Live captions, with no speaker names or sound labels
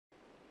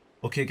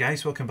Okay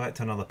guys, welcome back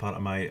to another part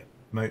of my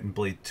Mountain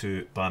Blade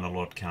 2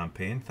 Bannerlord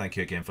campaign. Thank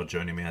you again for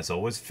joining me as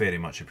always, very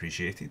much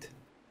appreciated.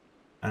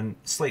 And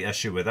slight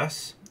issue with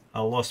this,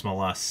 I lost my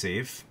last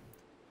save.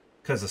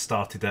 Because I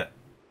started it,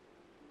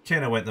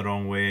 kinda went the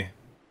wrong way.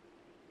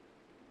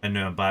 And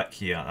now I'm back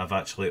here, I've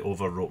actually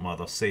overwrote my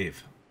other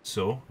save.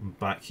 So, I'm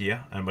back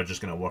here and we're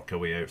just going to work our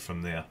way out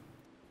from there.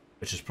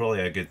 Which is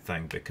probably a good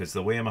thing because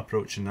the way I'm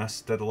approaching this,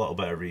 did a little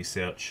bit of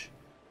research.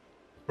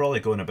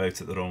 Probably going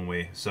about it the wrong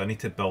way, so I need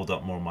to build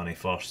up more money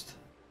first.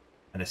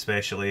 And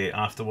especially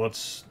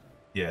afterwards,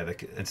 yeah,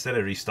 instead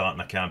of restarting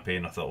a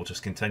campaign, I thought we'll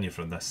just continue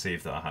from this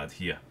save that I had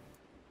here.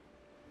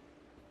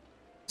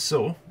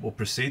 So, we'll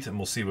proceed and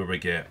we'll see where we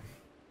get.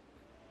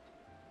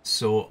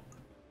 So,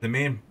 the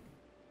main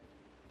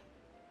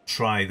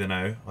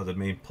the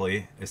main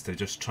play, is to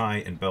just try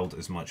and build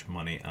as much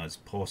money as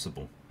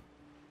possible.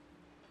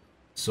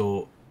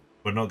 So,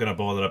 we're not going to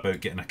bother about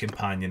getting a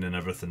companion and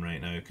everything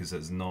right now, because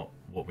it's not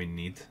what we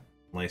need,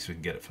 unless we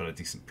can get it for a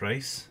decent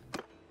price.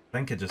 I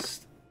think I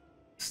just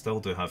still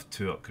do have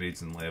 2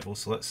 upgrades in level,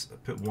 so let's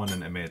put 1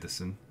 into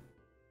medicine.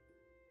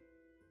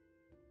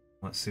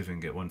 Let's see if we can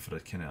get 1 for the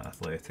kind of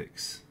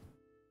athletics.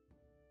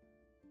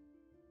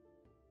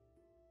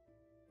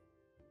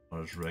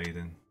 Or is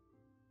riding.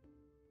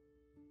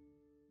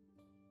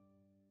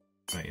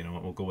 Right, you know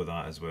what, we'll go with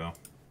that as well.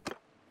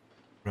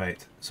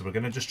 Right, so we're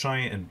going to just try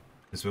and,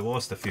 because we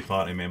lost a few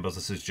party members,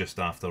 this is just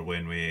after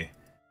when we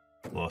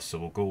lost, so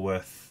we'll go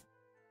with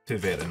 2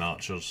 veteran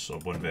archers, or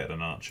 1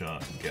 veteran archer,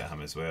 and get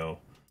him as well.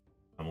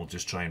 And we'll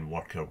just try and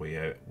work our way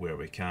out where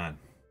we can.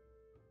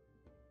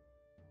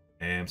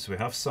 So we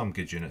have some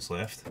good units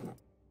left.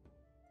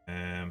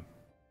 Go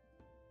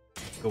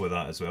with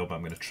that as well, but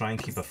I'm going to try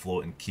and keep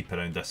afloat and keep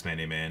around this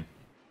many men.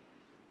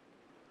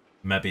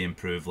 Maybe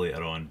improve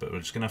later on, but we're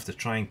just going to have to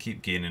try and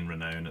keep gaining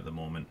renown at the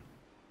moment.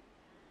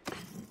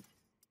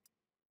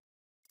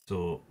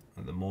 So,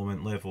 at the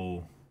moment,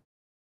 level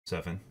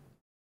 7.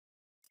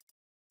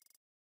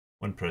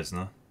 1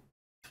 prisoner.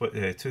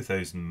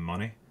 2,000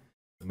 money.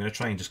 I'm going to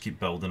try and just keep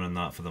building on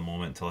that for the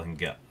moment until I can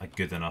get a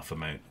good enough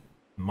amount.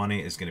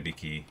 Money is going to be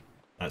key.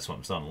 That's what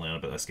I'm starting to learn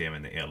about this game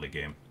in the early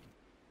game.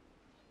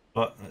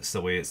 But that's the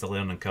way, it's the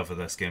learning curve of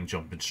this game,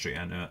 jumping straight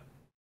into it.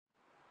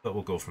 But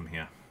we'll go from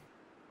here.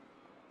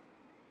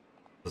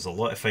 There's a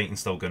lot of fighting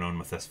still going on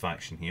with this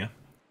faction here.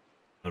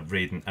 They're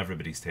raiding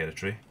everybody's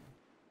territory.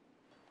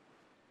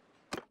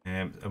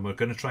 And we're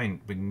going to try and,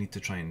 we need to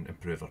try and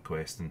improve our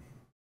questing.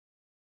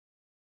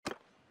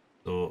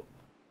 So,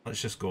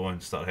 let's just go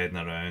and start heading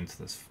around.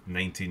 There's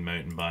 19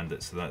 mountain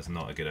bandits, so that's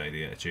not a good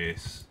idea to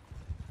chase.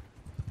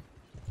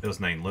 There's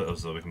 9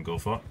 looters though we can go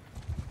for.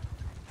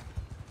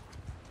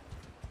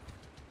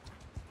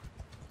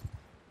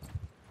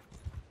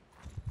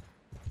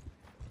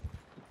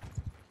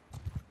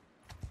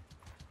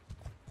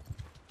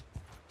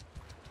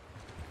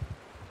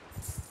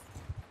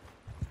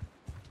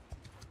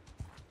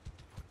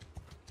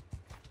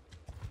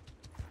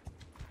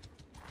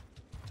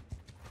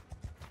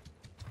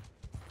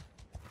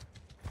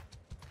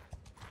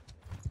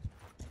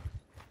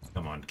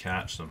 Come on,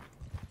 catch them.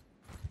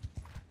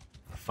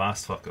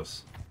 Fast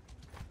fuckers.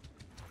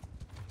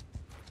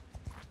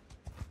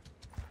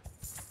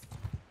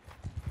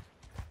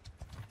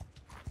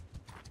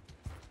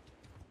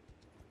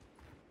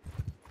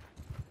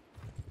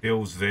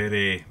 Feels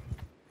very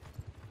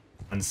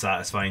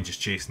unsatisfying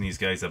just chasing these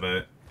guys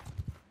about.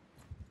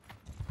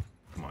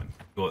 Come on,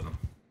 go at them.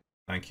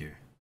 Thank you.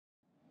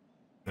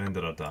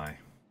 Render or die.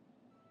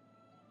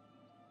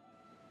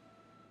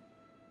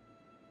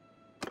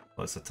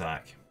 Let's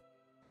attack.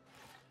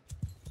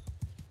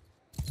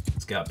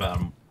 Let's get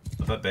a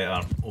bit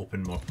better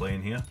open, more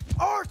playing here.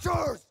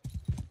 Archers!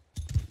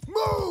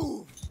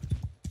 Move!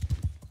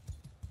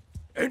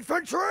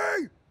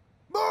 Infantry!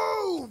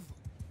 Move!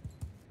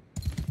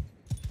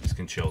 Just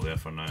can chill there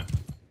for now.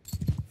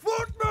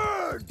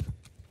 Footmen!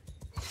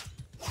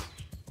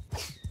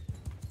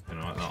 You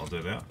know what, that'll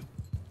do that.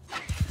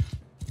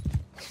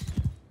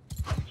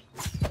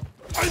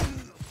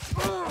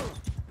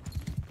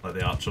 Let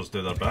the archers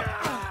do their bit.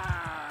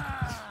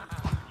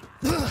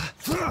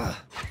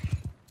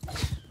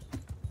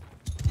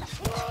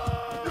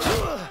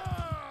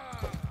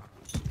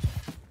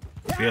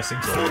 Fear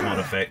seems a lot more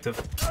effective.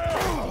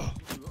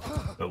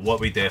 But what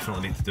we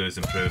definitely need to do is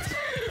improve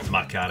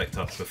my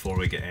character before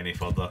we get any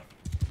further.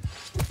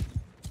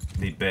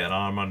 Need better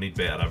armour, need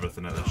better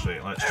everything at this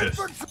rate. Let's just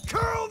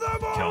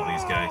kill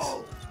these guys.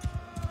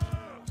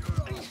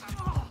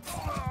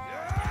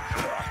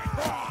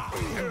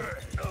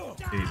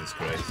 Jesus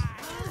Christ.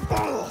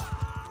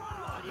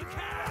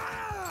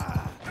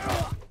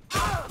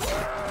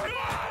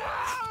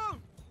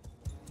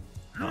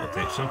 That'll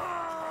teach them.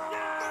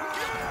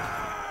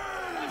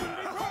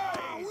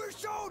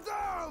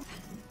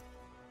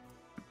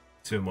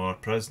 Two more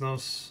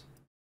prisoners.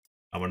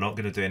 And we're not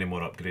going to do any more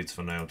upgrades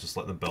for now, just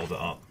let them build it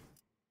up.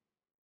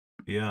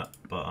 Yeah,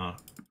 but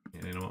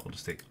you know what, we'll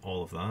just take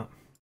all of that.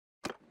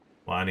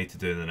 What I need to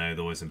do now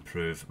though is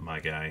improve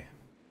my guy.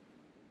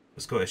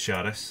 Let's go to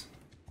Sharis.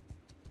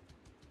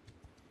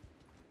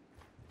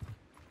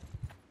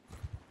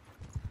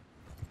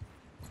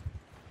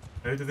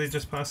 How did they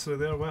just pass through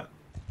there? What?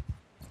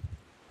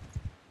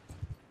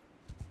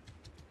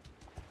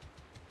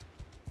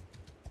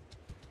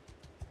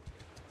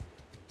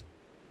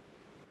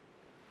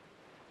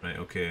 Right,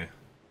 okay.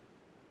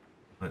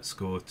 Let's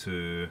go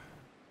to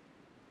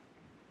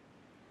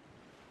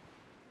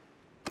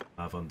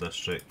Avon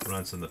District,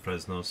 ransom the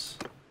prisoners.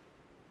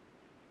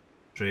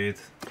 Trade.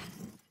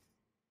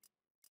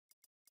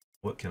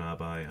 What can I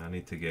buy? I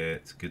need to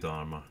get good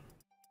armour.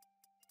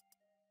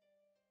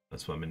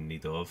 That's what I'm in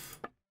need of.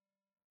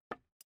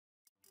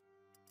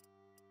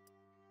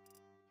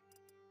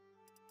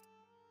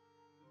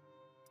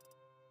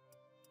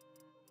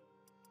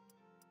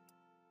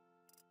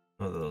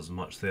 Not that there's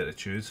much there to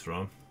choose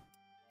from.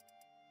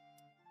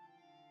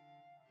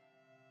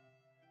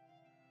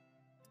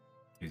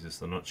 Jesus,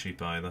 they're not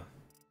cheap either.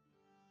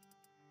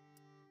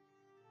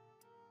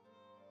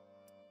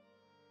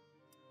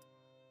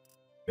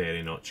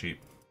 Very not cheap.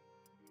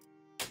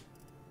 So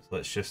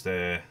let's just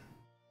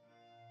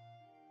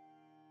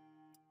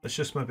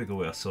maybe go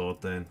with a sword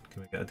then.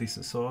 Can we get a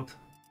decent sword?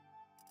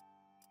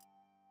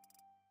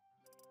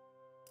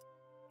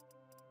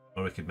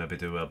 Or we could maybe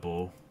do a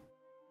bow.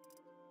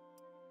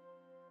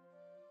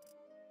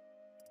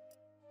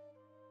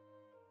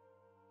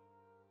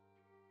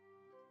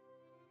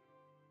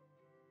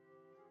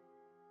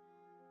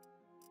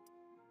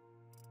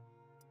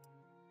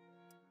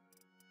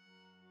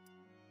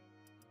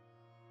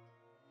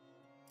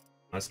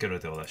 Let's get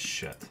rid of all this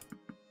shit.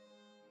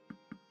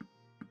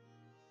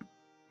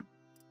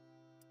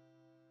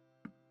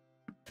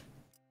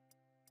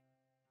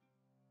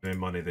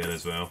 Money there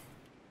as well.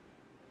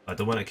 I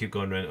don't want to keep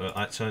going around.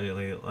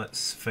 Actually,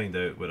 let's find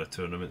out where a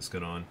tournament's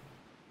going on.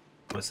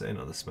 What's the end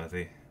of the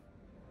smithy?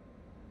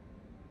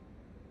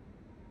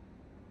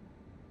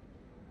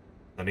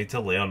 I need to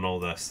learn all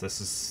this.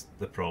 This is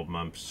the problem.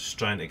 I'm just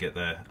trying to get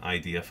the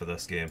idea for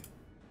this game.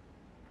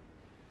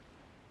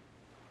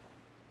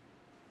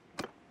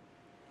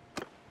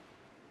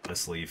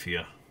 Let's leave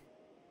here.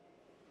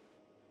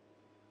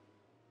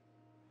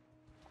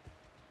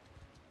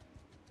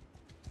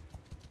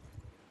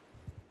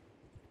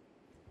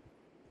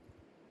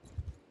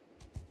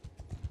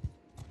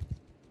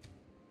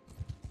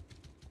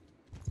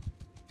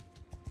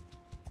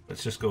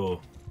 Let's just go.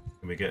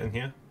 Can we get in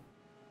here?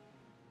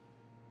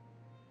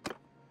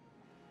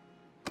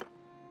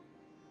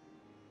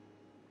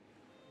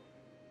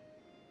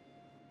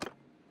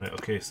 Right,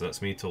 okay, so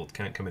that's me told.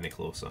 Can't come any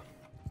closer.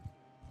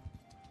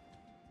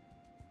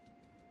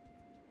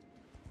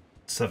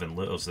 7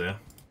 looters there.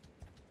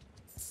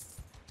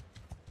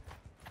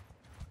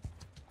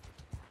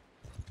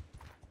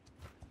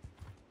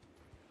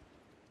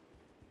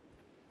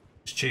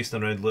 Just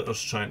chasing around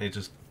looters, trying to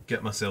just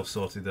get myself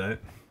sorted out.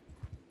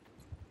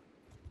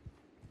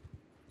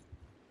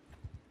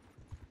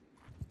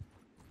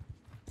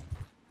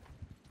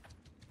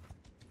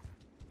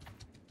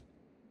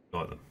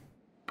 Got them.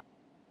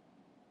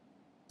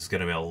 There's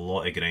going to be a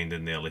lot of grind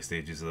in the early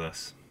stages of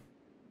this.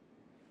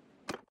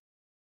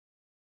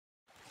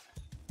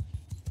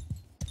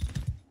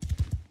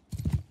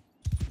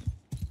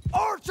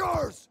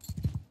 Archers!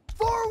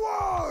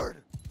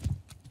 Forward!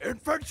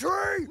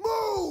 Infantry,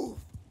 move!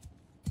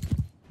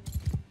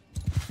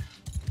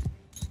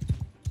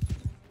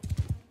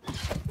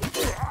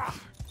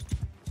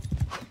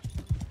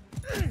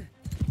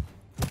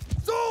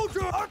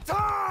 Soldier,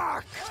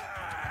 attack!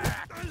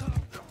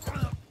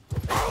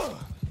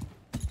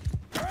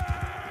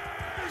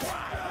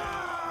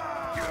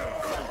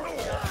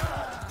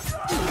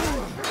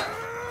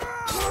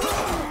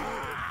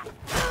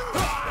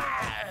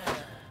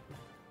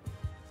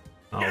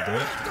 I'll do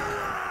it.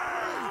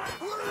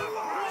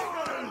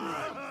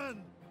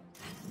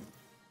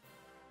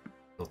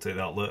 I'll take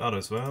that looter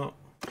as well.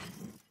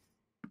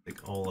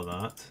 Take all of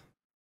that.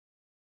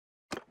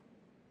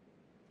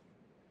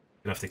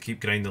 Gonna have to keep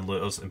grinding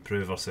looters,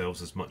 improve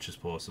ourselves as much as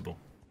possible.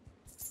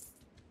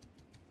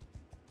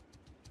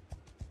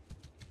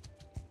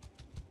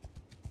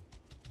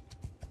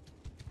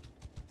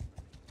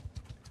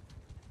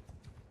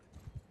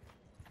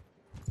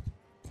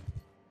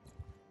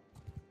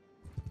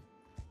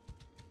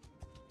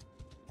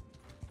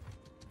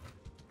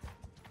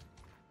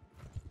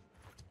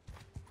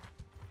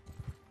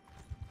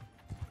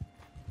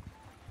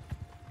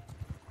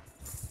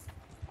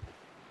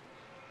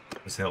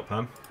 Let's help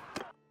him.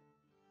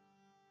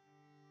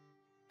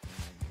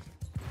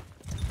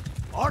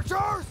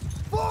 Archers,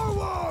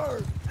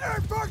 forward!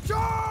 Infantry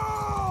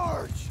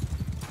charge!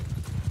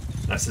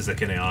 This is the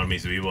kind of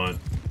armies we want.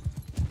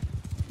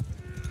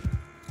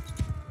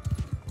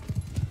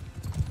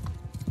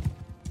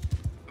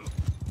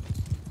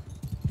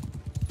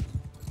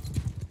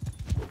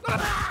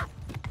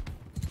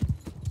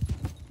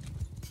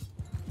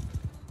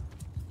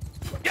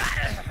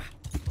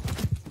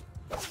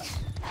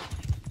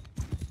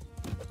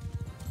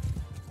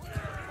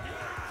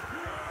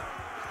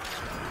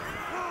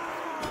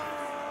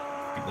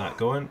 Keep that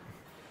going.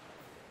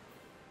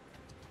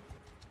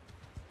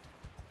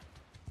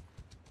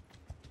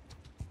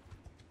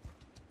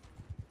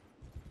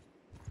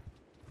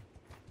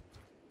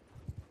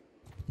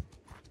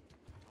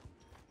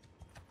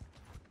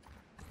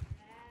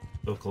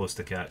 So close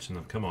to catching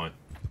them, come on.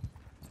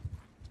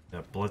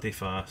 They're bloody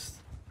fast.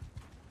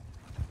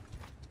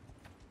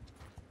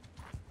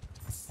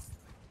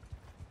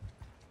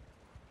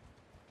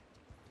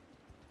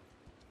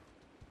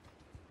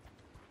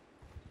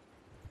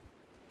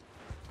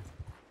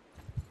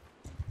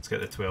 Let's get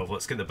the 12,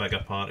 let's get the bigger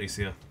parties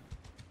here.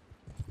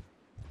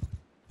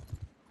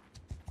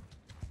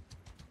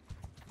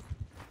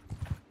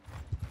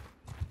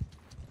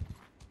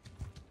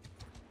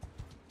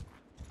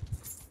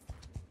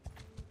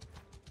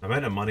 The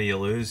amount of money you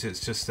lose,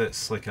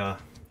 it's like a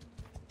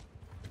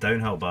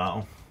downhill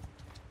battle.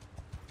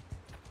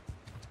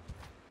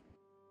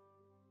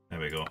 There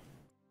we go.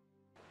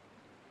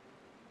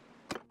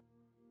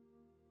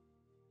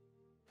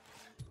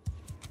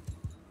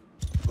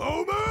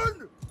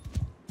 Bowman!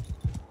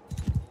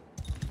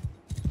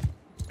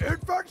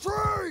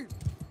 Infantry!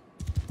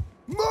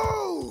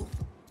 Move!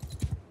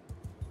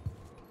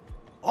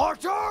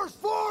 Archers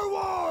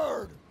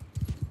forward!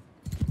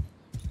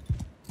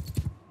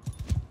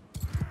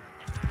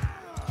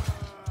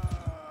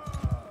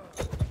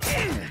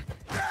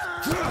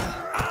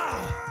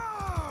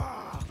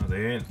 Oh,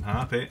 they ain't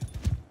happy.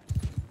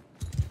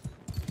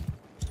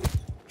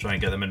 Try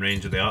and get them in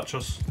range of the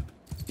archers.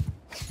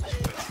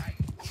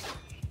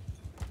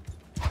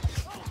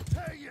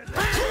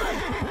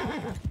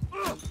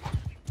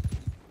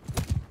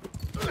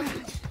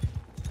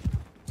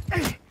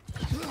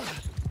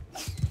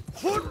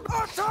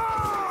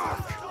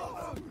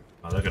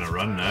 Oh, they're gonna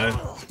run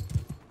now.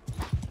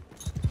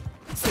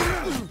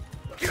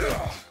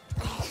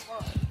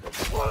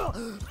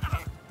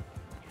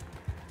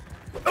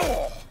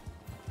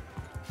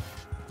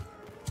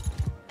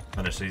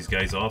 Finish these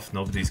guys off,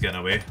 nobody's getting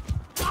away.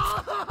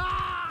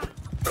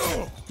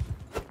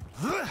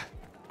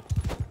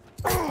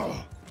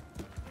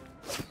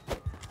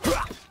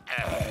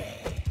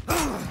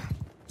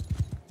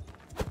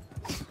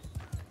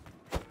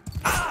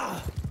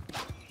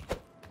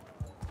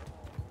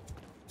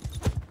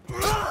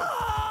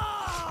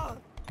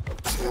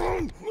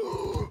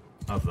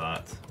 Have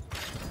that.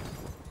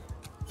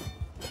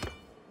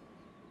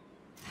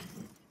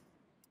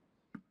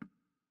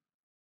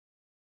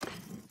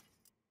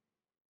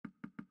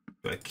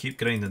 Gotta keep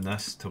grinding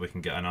this till we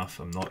can get enough.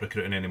 I'm not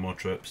recruiting any more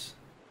troops.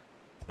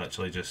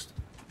 Actually just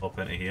pop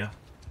into here.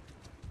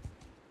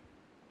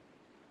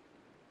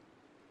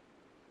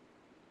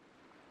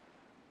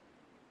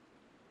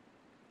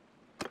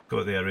 Go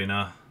to the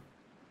arena.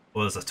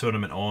 Oh, there's a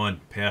tournament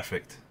on.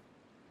 Perfect.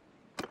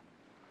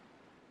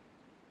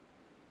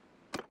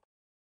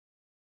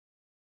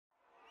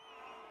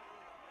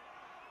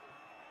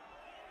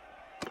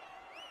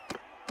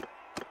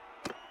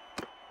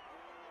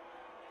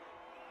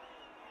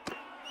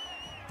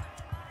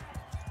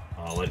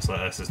 Oh, looks like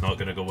this is not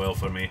going to go well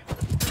for me.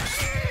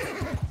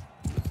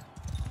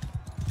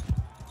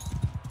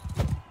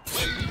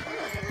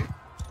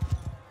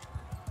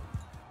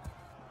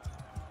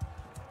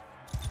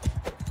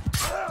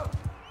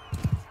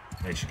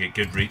 I should get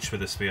good reach with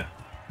the spear.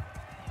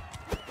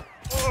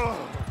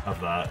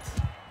 Have that.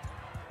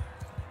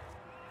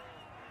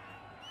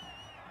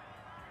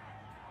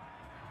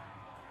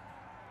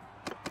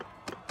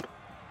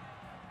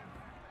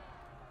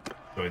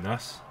 Join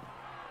this.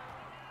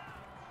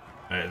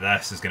 Right,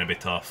 this is going to be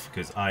tough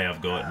because I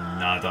have got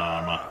nada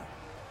armor.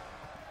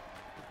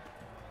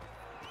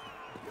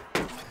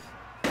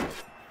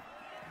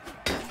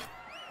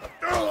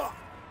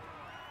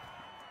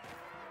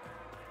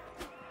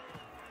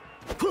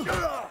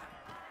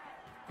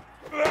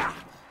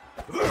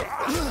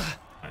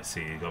 Let's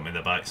see, he got me in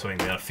the backswing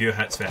there. A few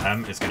hits for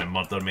him is going to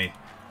murder me.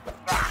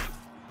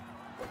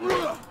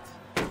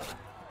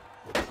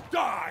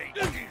 Die!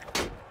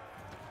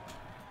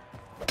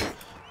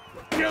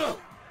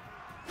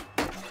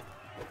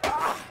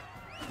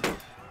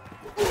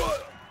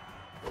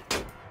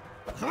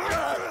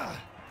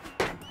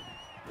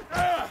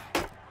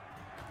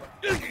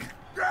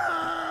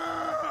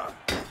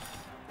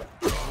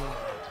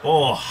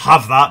 Oh,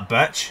 have that,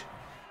 bitch.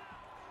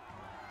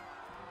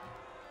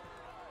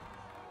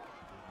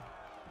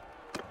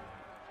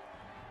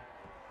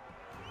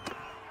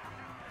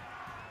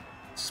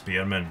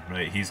 Spearman.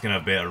 Right, he's going to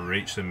have better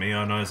reach than me.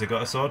 Oh no, has he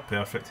got a sword?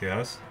 Perfect, he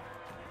has.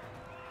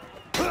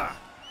 Die!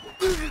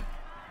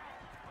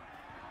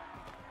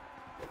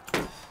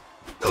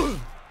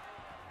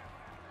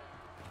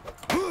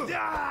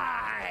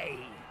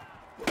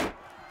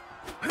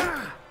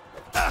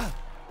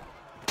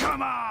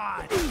 Come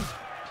on!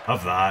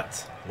 Have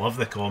that. Love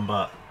the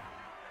combat.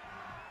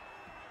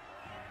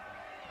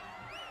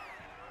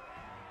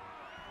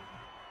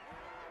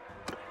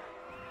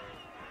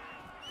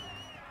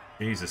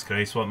 Jesus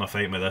Christ, what am I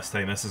fighting with this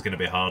time? This is going to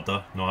be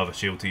harder. Not have a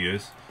shield to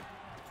use.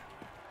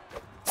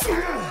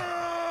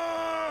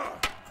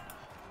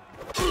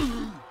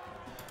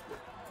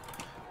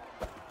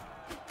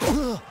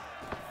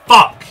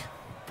 Fuck!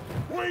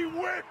 We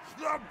whipped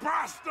the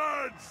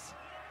bastards!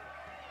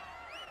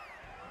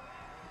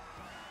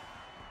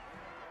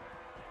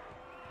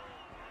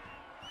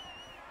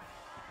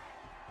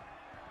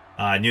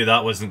 I knew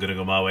that wasn't going to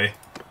go my way.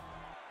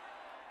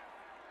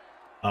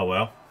 Oh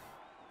well.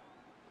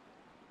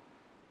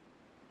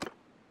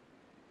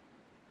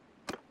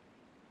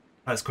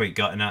 That's quite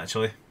gutting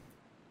actually.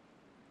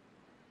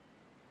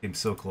 Came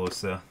so close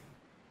there.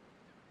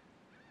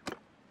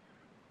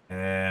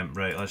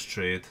 Right, let's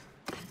trade.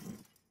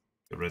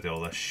 Get rid of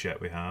all this shit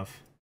we have.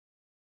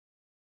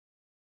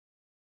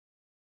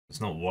 It's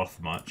not worth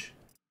much.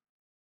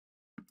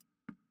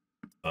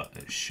 But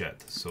it's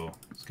shit, so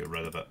let's get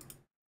rid of it.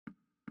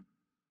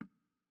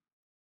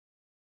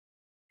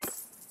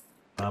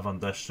 Avon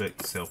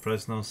District, sell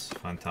prisoners.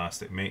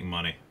 Fantastic, making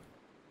money.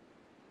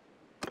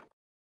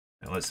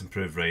 Yeah, let's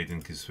improve raiding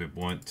because we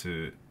want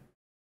to...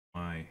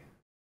 Why?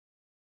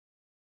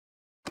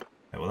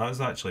 Yeah, well, that was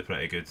actually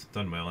pretty good.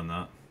 Done well in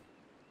that.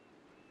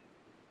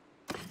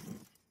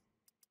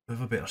 I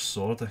have a better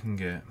sword I can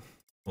get,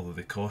 although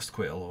they cost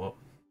quite a lot.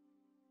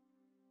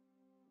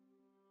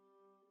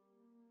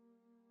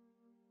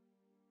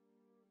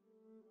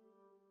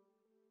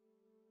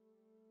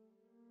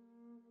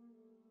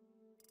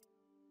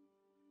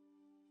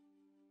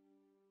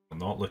 I'll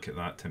not look at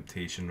that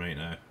temptation right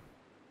now.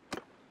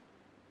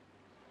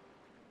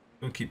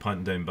 Don't keep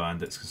hunting down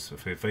bandits, because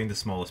if we find the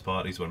smallest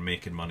parties, we're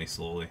making money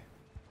slowly.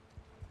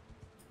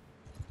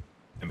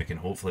 And we can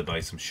hopefully buy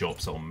some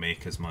shops that'll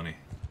make us money.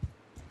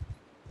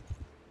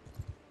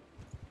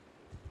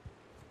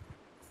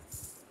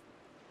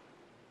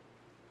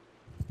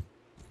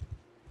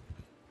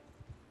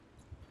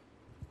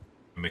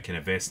 And we can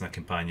invest in a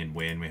companion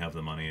when we have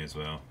the money as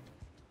well.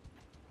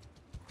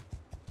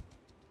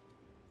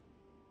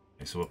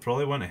 Okay, so we'll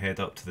probably want to head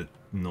up to the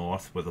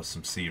north where there's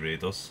some sea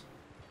raiders.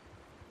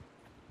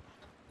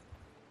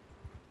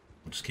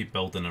 We'll just keep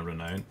building a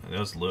renown.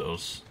 There's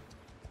looters.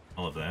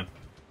 All of them.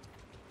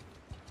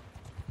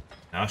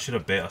 Now, I should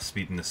have better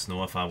speed in the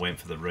snow if I went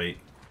for the right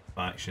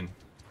faction.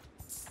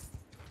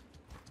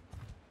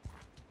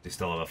 They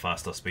still have a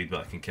faster speed,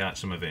 but I can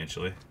catch them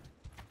eventually.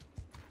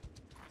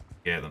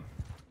 Get them.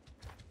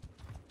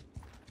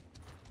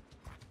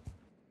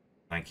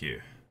 Thank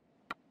you.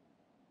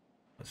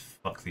 Let's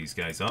fuck these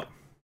guys up.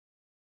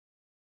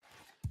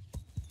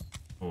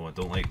 Oh, I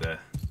don't like the...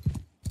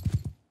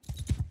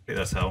 Take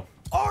this hill.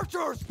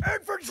 Archers!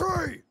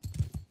 Infantry!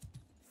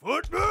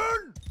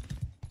 Footmen!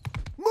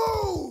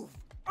 Move!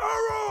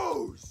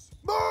 Arrows!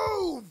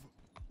 Move!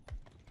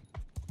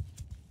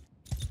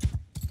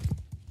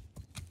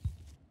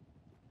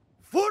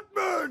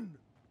 Footmen!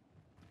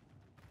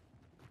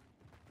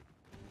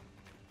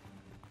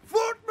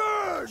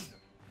 Footmen!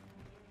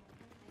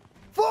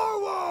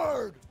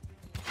 Forward!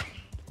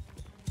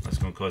 That's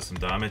going to cause some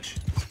damage.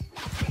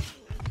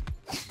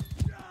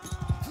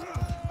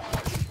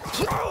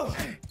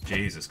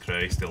 Jesus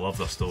Christ, they love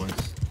their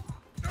stones.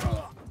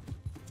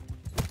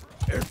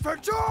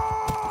 Infantry!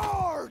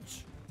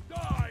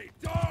 Die,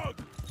 dog!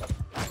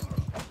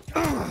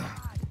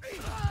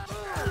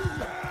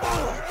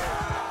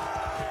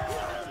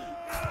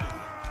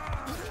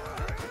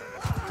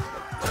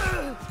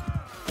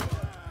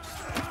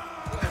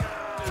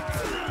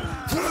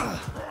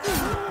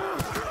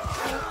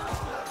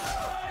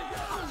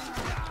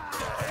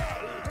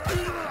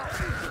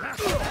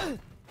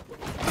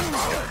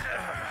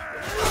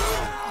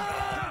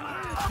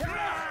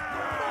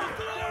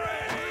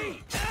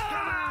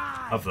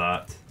 Of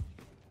that.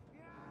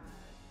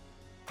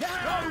 So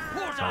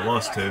I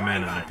lost 2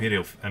 men, an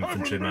Imperial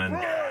infantryman,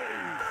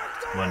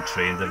 1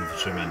 trained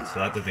infantryman, so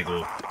that didn't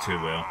go too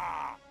well.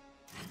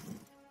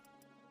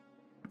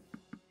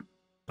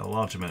 A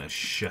large amount of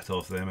shit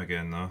off them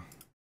again though.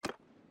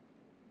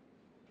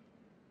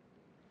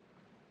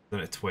 Down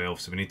at 12,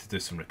 so we need to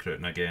do some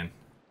recruiting again,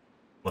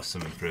 plus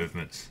some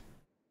improvements.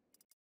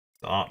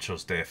 The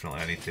archers definitely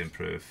I need to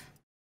improve.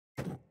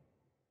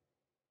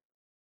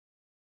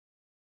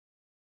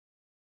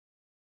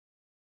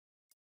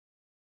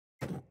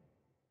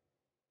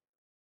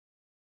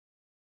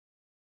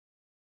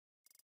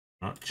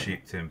 Not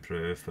cheap to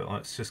improve, but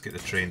let's just get the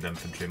trained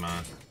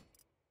infantryman.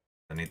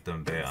 I need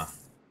them better.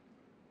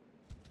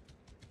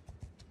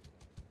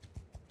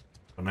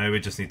 For now we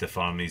just need to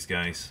farm these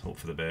guys, hope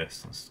for the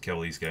best. Let's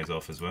kill these guys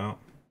off as well.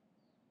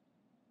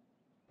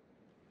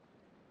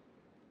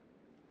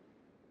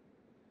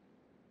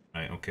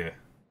 Right, okay.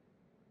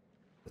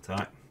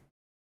 Attack.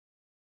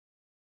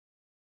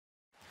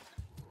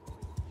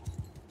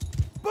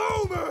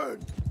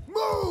 Bowman!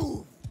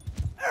 Move!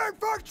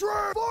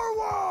 Infantry!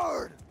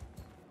 Forward!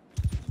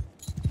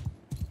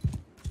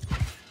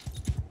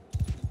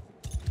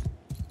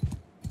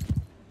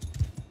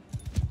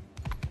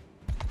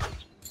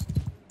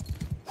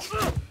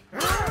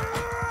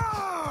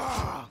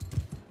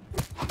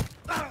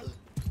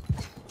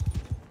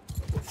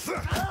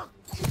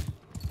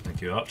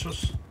 Thank you,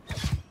 archers.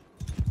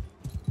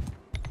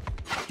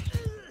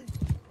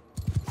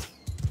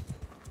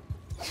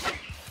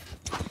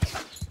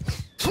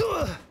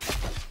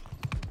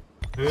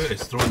 Who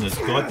is throwing those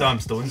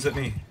goddamn stones at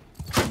me?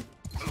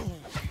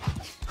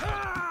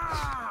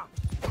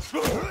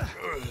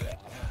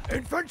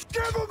 Infants,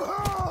 give them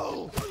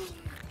hell!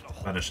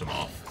 Finish them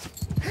off.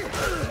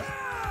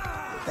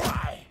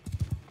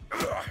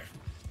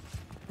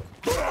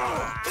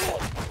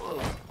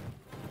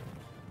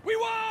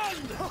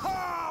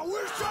 Ha! We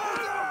showed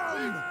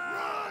them!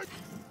 Run!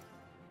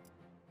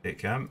 Take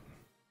camp.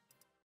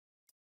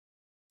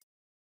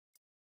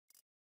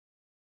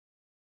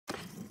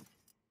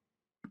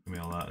 Give me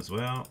all that as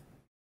well.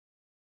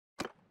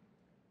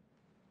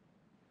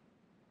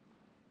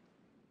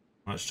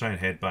 Let's try and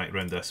head back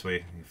round this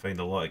way. You find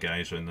a lot of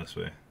guys round this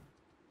way.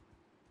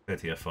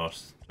 Head here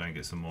first, try and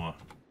get some more.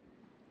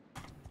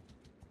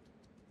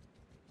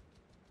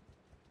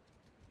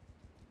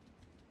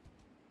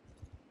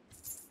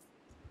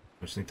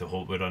 We just need to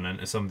hope we run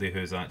into somebody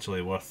who's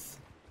actually worth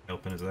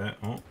helping us out.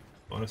 Oh,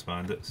 forest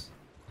bandits.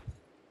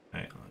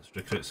 Right, let's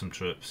recruit some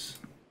troops.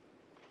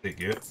 Take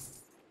you.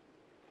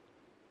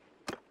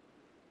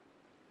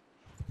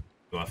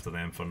 Go after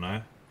them for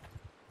now.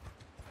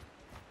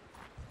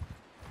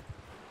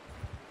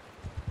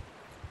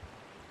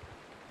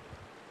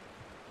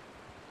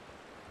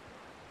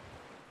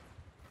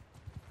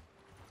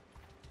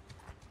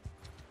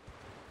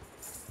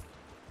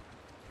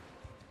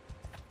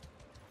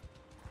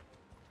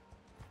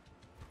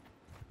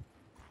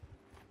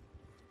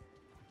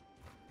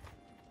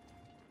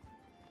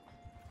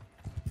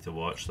 To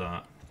watch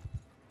that.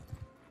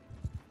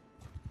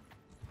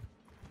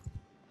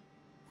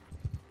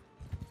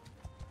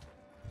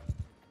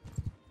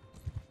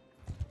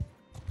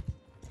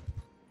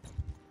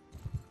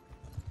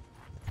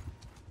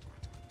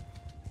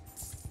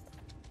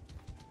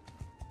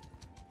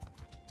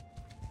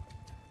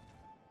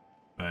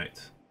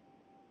 Right.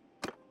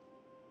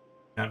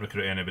 Can't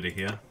recruit anybody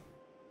here.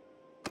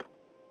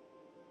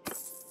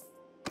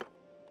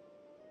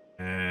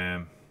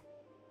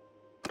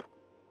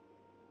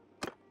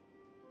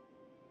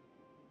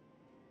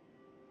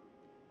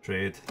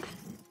 Trade.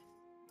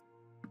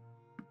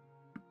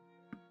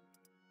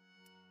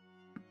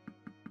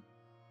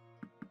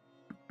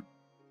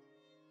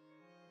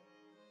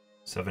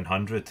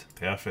 $700,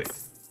 perfect.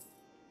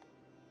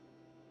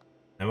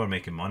 Now we're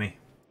making money.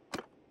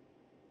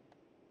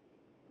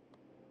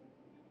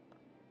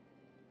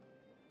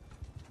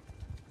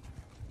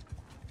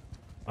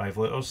 $5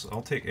 litres,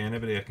 I'll take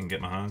anybody I can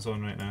get my hands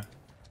on right now.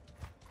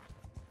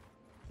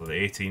 Well, the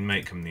 18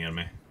 might come near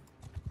me.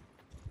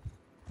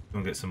 Go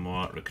and get some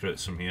more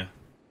recruits from here.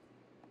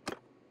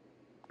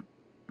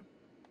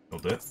 I'll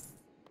do it.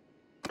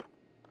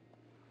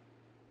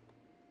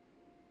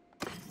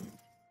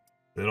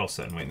 They're all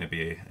sitting waiting to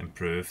be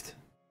improved.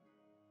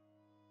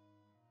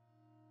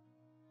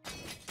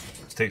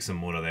 Let's take some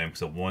more of them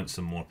because I want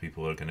some more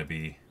people who are going to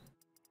be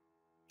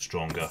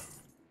stronger.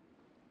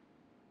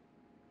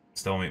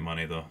 Still make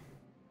money though.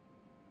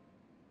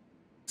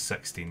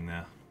 16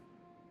 there.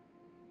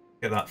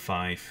 Get that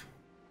 5.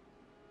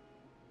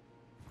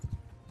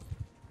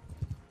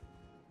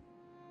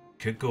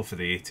 Could go for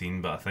the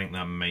 18, but I think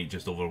that might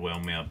just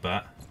overwhelm me a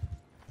bit.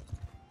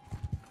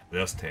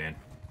 There's 10.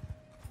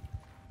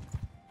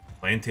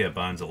 Plenty of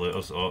bands of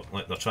looters. Oh,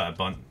 like they're trying to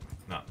bunt.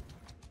 Nah,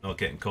 not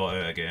getting caught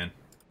out again.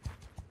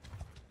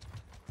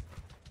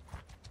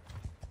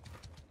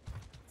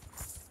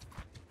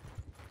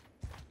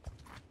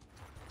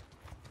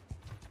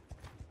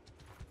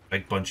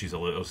 Big bunches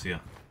of looters here.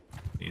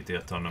 You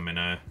dare turn on me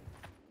now.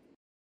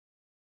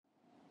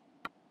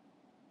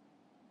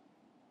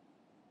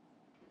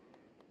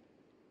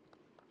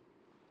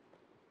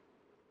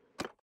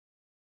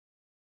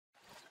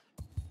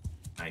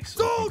 Nice.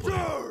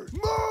 Soldiers,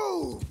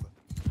 move!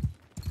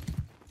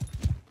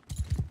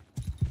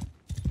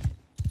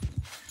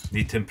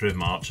 Need to improve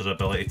my archer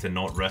ability to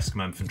not risk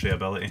my infantry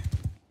ability.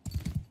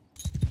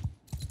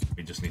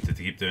 We just need to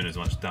keep doing as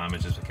much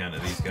damage as we can to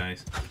these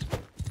guys.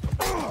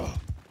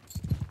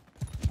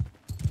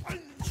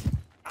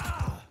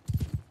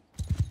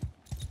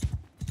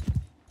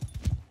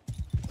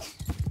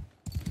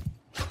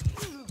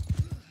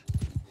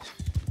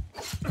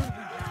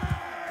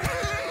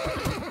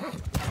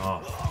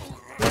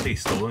 Bloody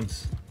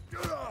stones.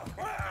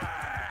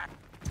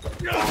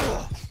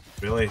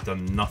 Really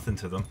done nothing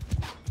to them.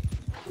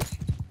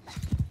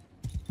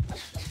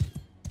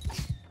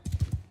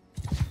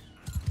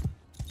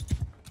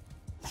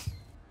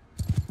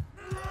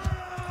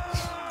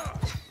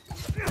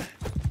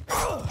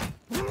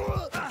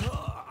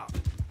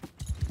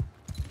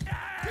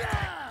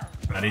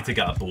 I need to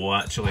get a bow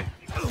actually.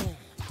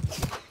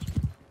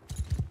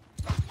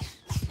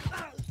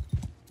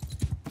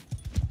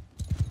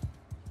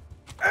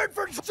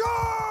 Infantry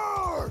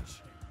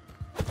charge!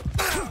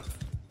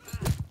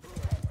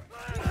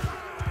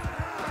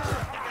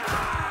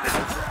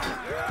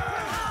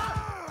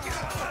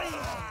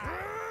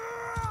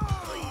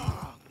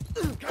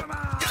 Come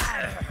on!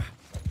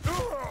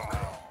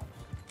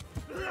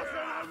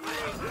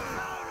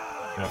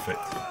 Perfect.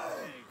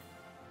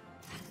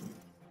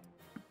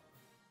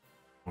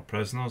 More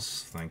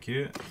prisoners, thank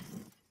you.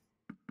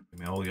 Give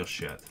me all your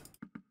shit.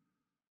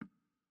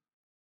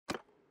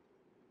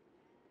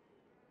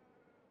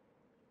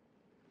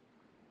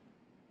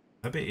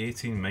 Maybe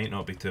 18 might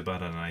not be too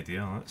bad an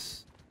idea.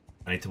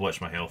 I need to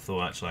watch my health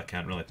though, actually. I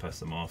can't really piss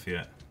them off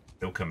yet.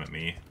 They'll come at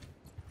me.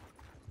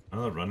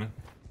 Oh, they're running.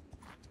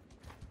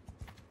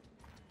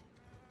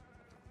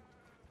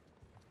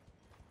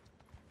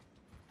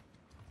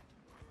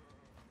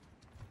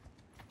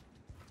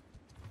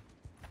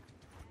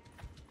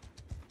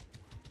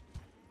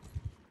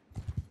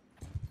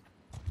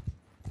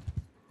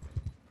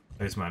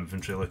 How's my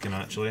inventory looking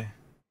actually?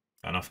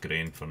 Enough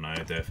grain for now,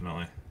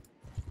 definitely.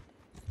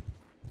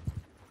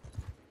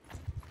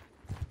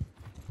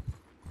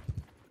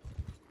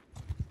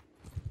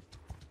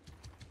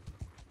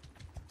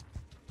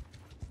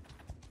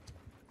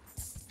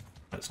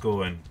 Let's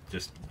go and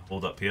just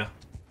hold up here.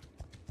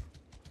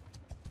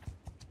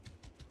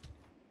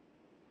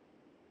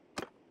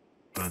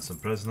 Find some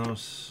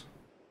prisoners.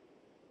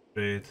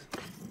 Trade.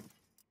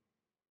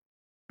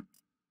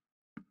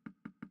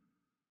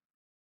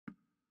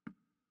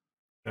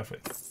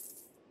 Perfect.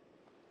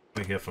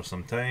 Be here for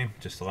some time,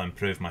 just to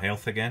improve my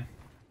health again.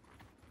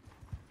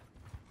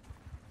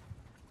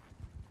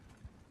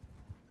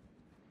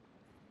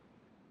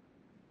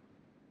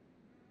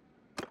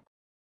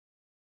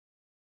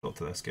 Talk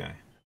to this guy.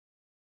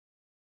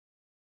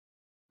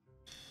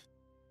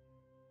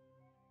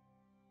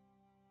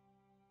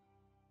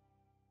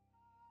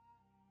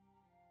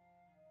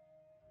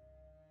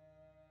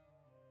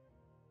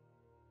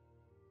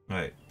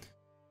 Right.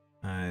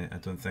 I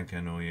don't think I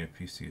know you,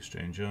 PC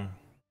stranger.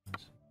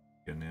 That's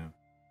your name.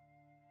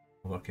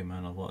 Working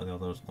man, a lot of the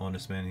other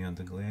honest men here in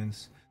the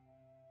Glens.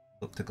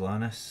 Look to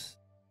Glannis.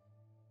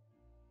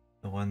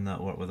 The one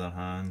that work with their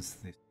hands.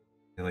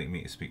 They like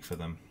me to speak for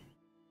them.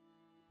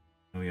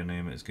 Know your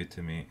name, it's good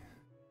to meet.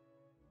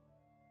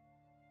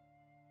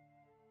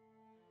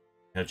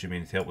 Heard you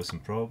mean to help with some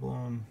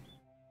problem?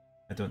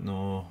 I don't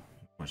know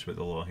much about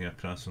the law here.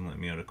 Craftsmen like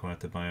me are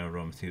required to buy our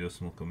raw materials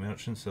from local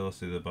merchants. Sell us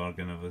through the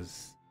bargain of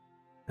us.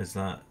 Is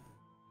that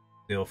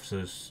the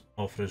officers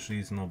offer us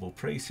reasonable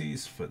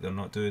prices, but they're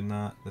not doing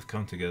that. They've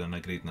come together and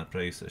agreed on a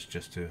price that's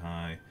just too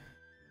high.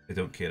 They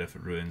don't care if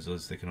it ruins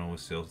us, they can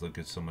always sell their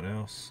goods somewhere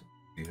else.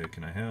 See, how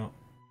can I help?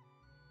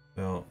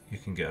 Well, you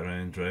can get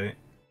around, right?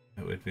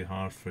 It would be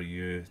hard for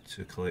you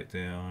to collect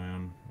the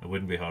iron. It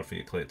wouldn't be hard for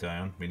you to collect the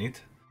iron we need.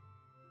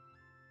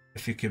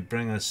 If you could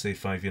bring us, say,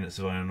 5 units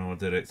of iron ore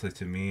directly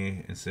to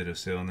me instead of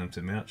selling them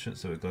to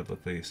merchants, I would gladly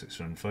pay you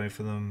 605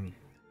 for them.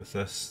 With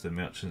this, the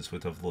merchants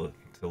would have to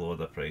lower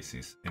their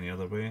prices. Any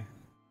other way?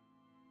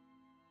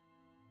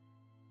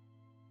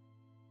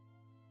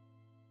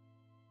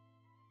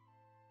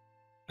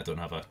 I don't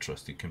have a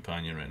trusted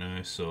companion right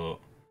now, so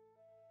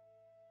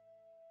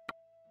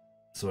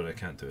sorry I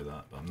can't do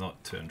that, but I'm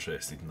not too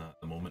interested in that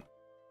at the moment.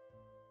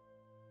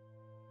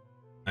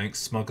 I think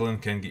smuggling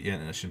can get you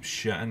into some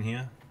shit in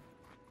here.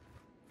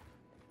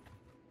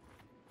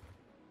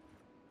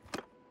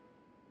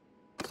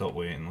 Stop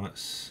waiting,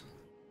 let's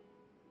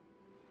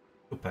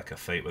go pick a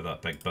fight with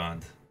that big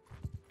band.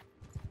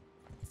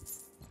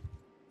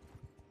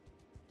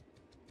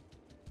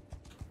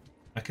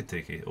 I could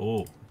take it.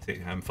 Oh,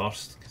 take him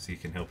first, because he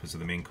can help us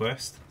with the main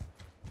quest.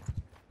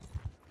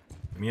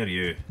 Me or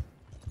you?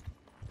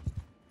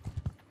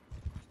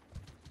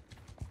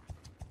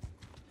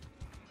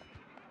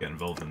 Get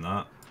involved in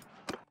that.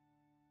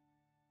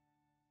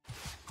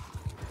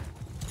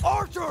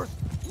 Archers,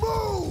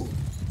 move!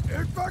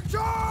 Infantry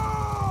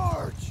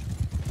charge!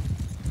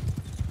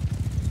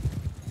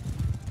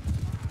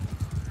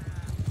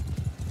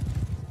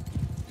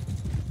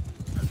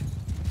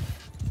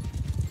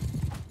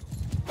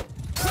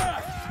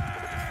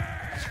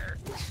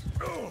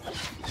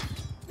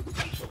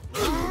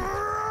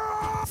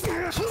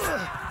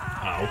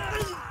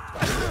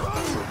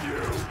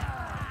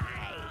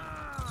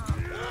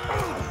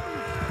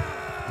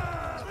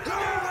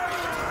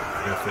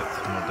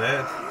 Perfect, I'm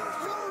dead.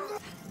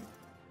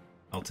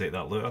 I'll take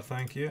that looter,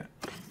 thank you.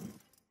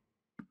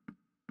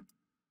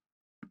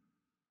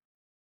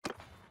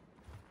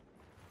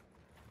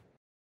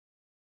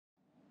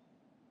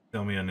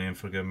 Tell me your name,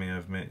 forgive me,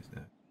 I've met...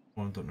 I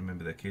don't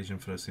remember the occasion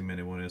for us. See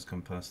many warriors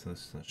come past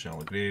this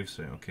shallow graves,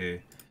 right,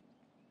 okay.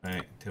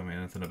 Right, tell me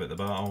anything about the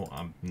battle.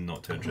 I'm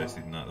not too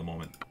interested in that at the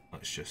moment.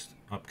 Let's just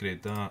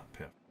upgrade that.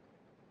 Perfect.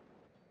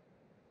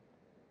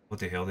 What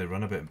the hell, they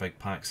run about in big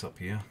packs up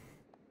here.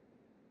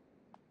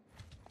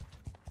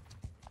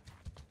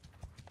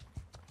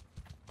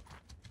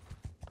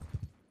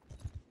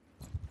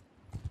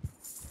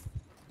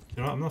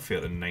 You know what, I'm not fair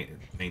to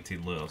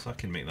 19 looters, I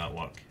can make that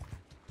work.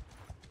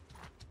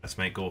 This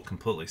might go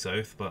completely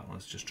south, but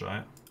let's just try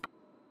it.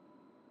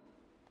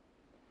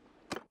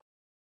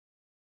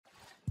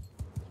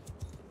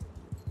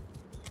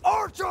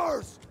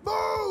 Archers,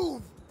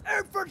 move!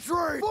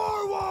 Infantry,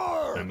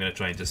 forward! I'm going to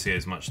try and just see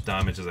as much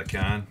damage as I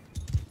can.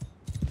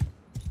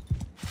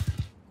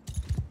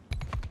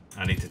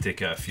 I need to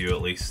take out a few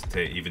at least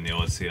to even the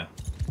odds here.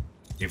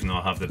 Even though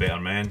I have the better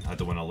men, I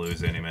don't want to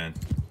lose any men.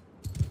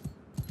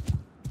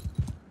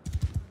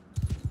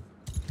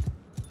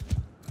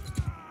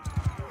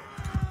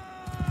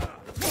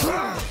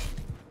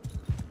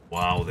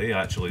 Wow, they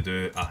actually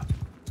do a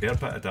fair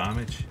bit of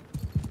damage.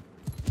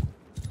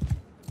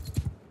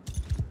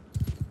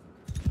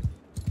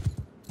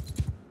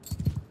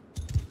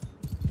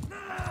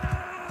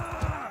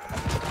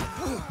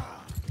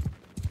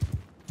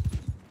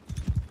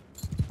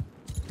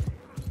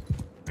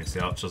 Nice,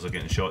 the archers are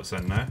getting shots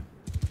in now.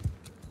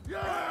 If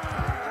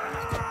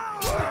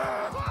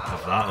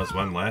that is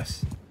one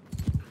less.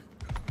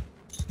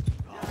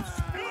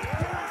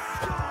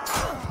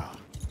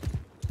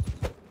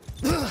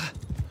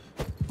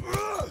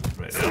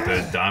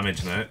 doing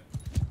damage now.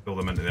 Pull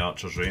them into the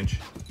archer's range.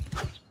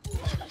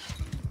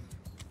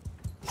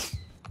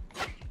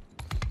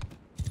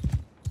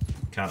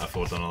 Can't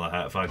afford another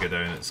hit. If I go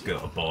down, it's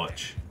got a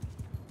botch.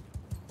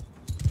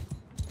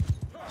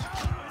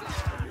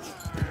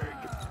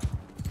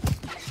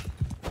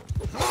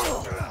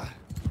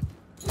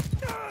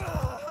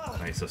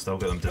 Nice, I've still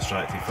got them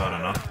distracted far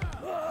enough.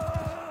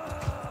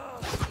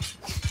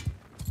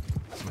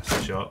 Missed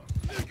a shot.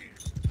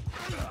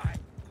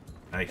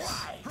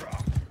 Nice.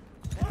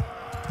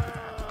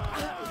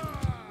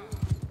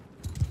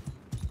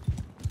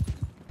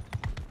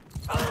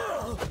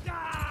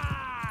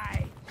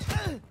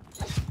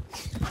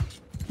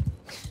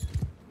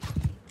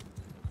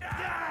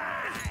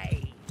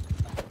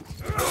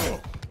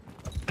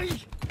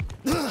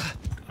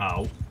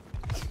 Ow.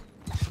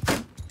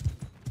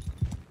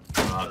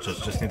 Archers,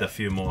 just need a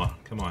few more.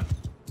 Come on.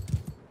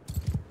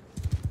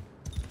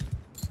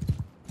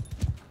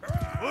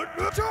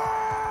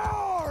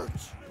 Charge!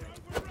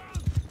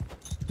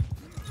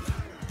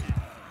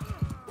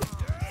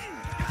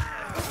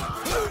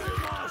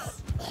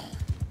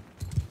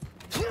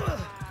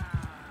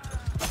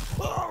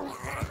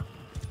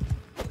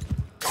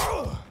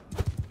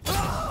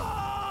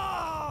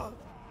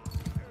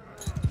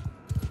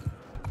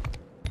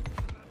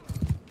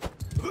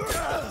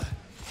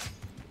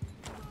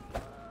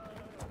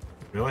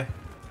 Really?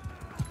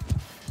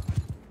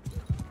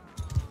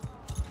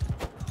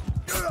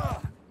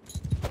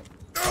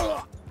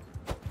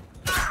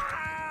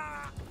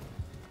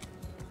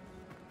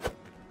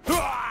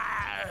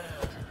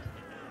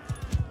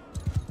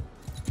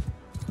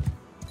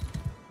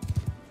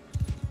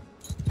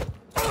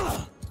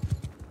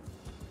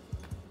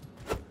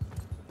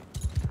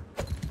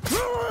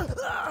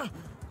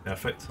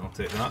 Perfect, I'll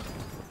take that.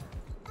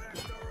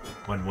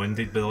 One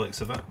wounded by the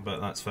looks of it, but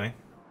that's fine.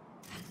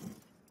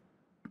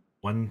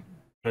 One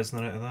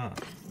prisoner out of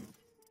that.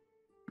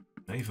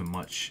 Not even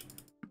much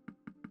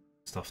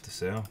stuff to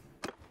sell.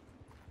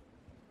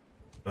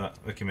 But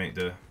we can make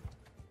do.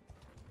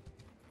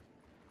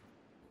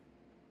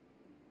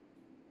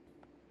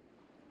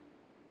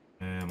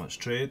 Much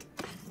trade.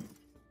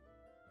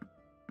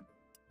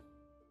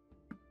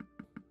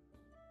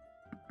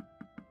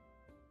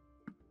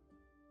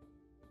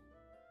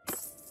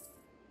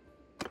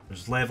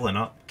 Just leveling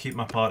up, keep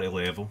my party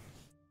level.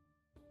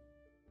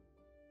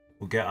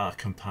 We'll get a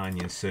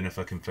companion soon if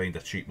I can find a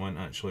cheap one.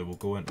 Actually, we'll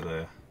go into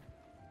the...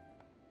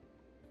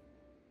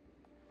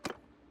 Oh,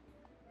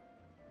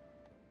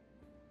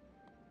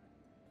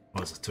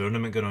 there's a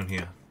tournament going on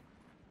here.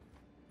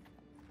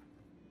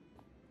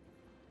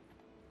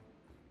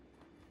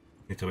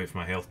 Need to wait for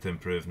my health to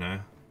improve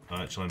now.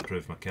 I'll actually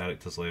improve my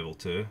character's level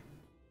too.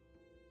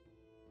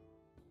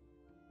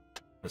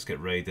 Let's get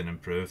riding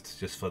improved,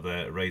 just for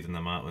the riding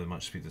the map with as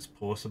much speed as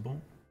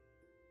possible.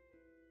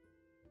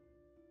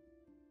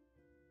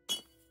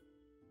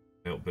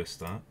 Help boost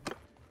that.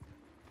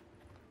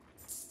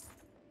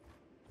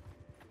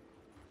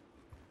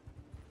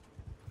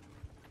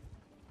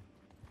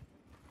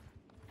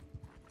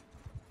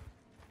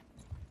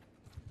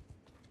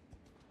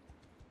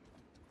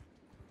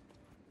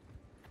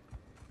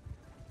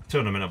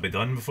 Tournament will be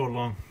done before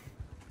long.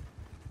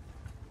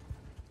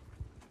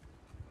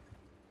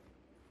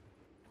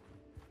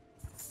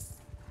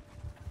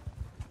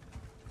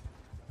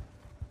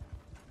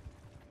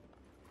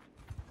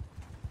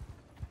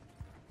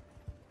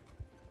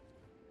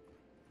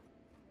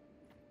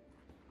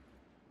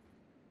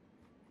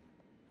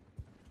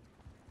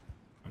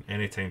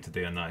 Any time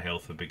today on that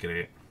health would be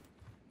great.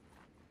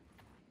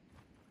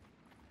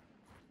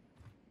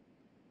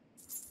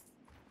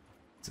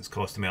 It's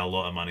costing me a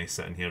lot of money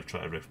sitting here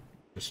trying to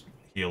just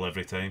heal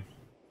every time.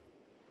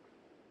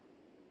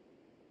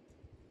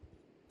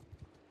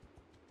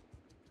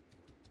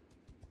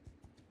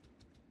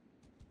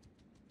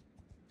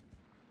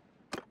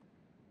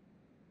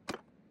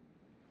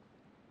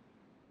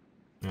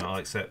 Yeah, I'll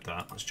accept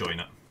that. Let's join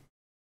it.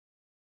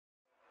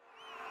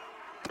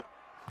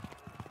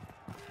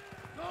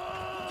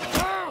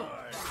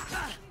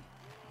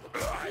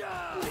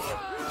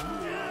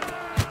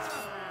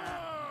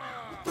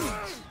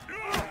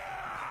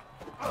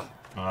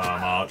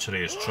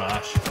 Archery is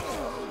trash.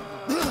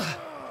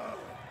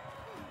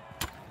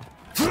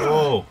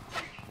 Whoa!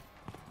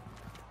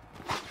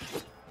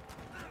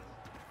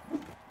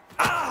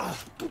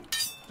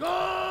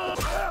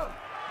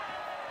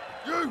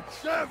 You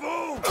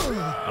devil!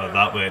 Oh,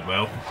 that went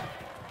well.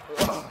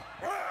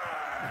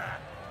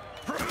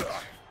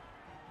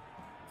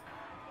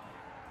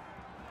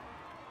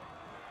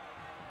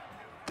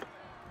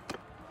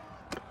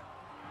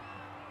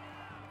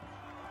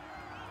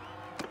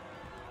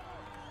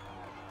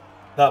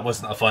 That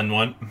wasn't a fun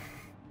one.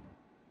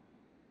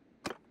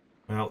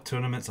 Well,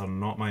 tournaments are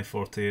not my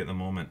forte at the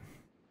moment.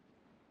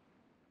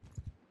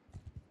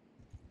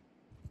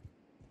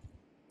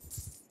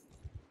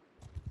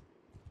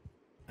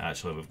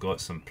 Actually, we've got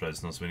some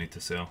prisoners we need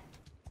to sell.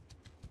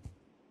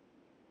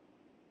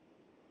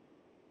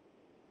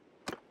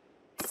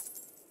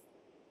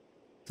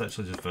 Let's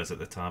actually just visit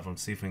the tavern,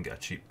 see if we can get a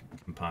cheap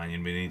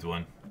companion. We need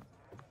one.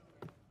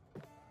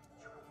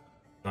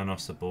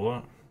 Thanos the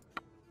Boar.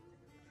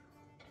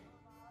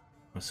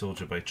 A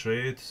soldier by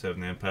trade,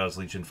 serving the Empire's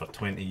Legion for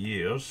 20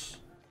 years.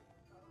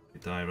 You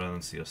die rather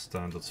than see your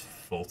standards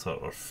falter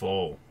or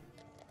fall.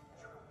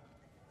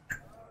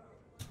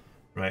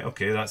 Right,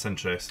 okay, that's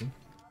interesting.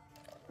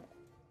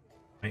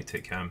 Might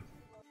take him.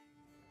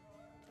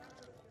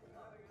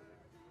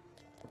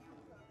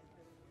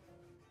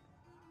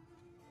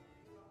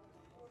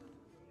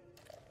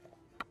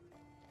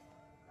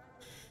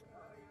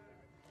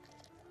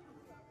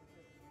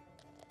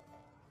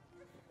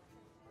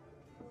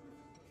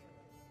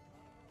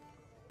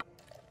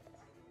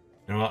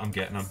 You know what, I'm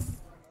getting him.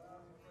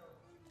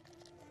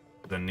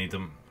 Didn't need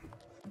him.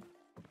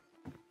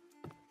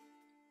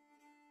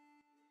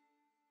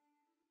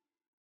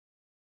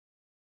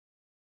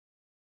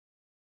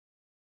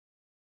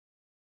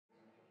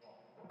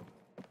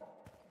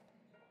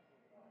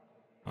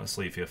 Let's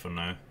leave here for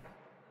now.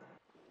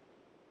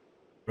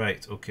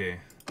 Right, okay.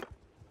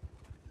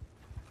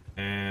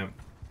 Right,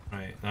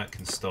 that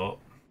can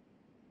stop.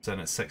 Sitting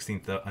at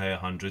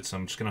 1600, so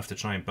I'm just gonna have to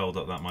try and build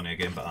up that money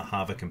again, but I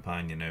have a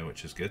companion now,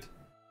 which is good.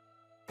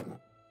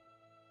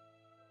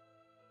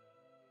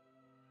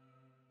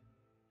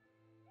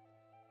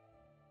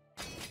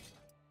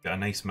 Got a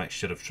nice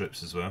mixture of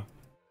troops as well.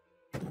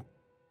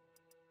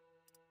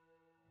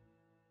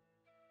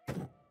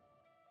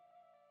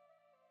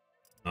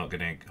 Not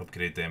gonna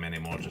upgrade them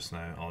anymore just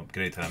now. I'll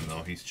upgrade him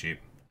though, he's cheap.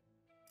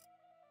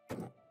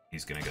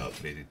 He's gonna get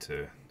upgraded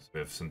too. So we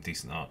have some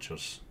decent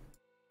archers.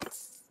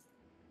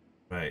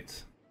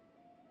 Right.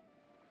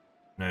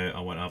 Now I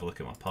want to have a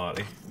look at my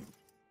party.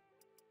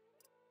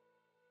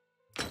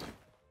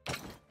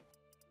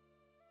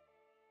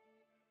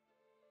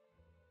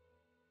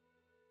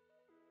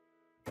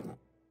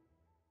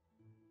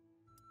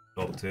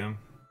 Talk to him.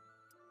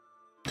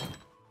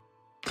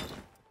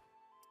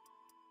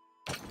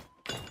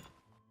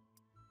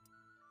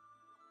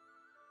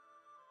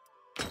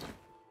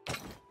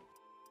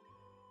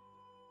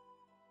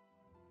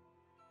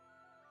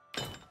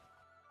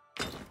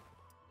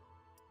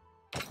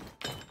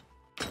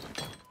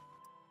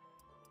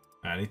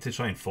 I need to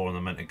try and form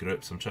them into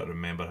groups. I'm trying to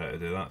remember how to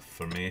do that.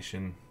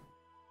 Formation.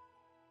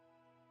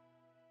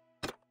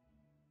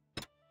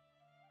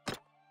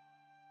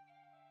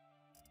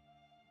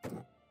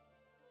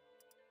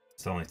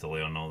 Still need to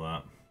learn all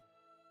that.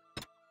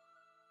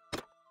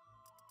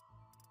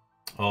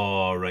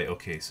 Oh, right,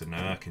 okay, so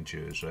now I can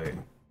choose, right.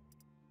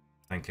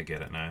 I think I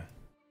get it now.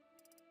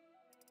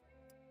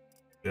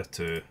 They're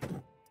 2.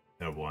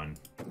 They're 1.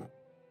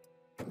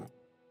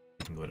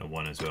 I'm going to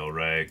 1 as well.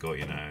 Right, got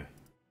you now.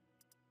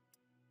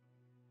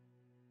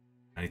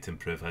 I need to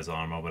improve his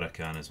armour where I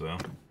can as well.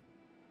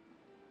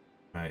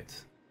 Right.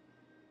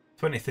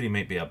 23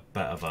 might be a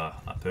bit of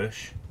a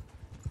push.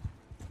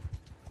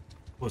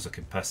 Suppose I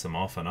could piss them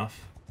off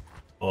enough.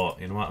 Oh,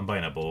 you know what? I'm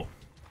buying a bow.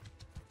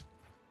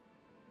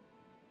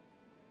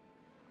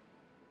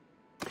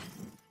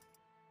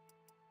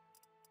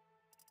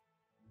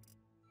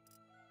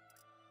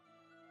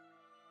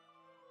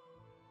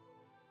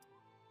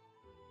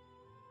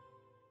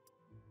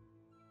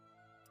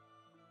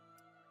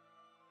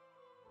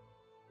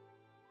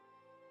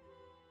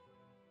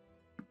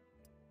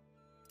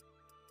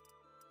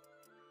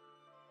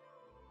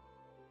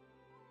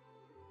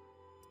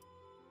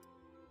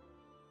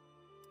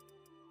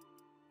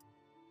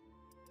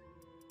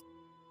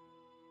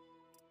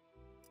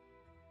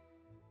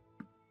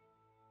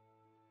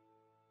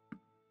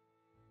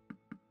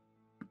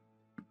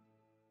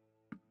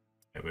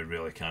 We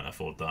really can't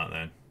afford that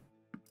then.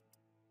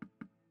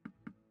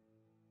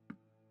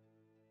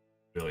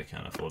 Really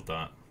can't afford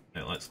that.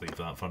 Yeah, let's leave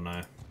that for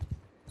now.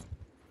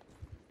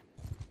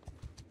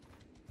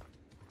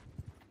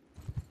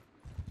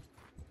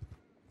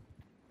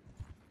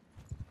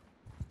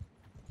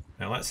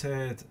 Now let's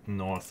head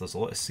north. There's a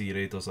lot of sea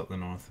raiders up the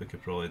north we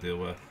could probably deal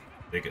with.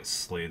 They get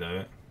slayed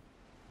out.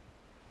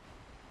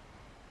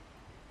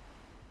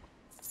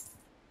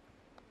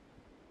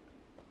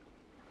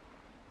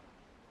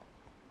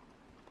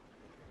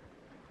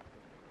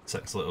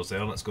 Six littles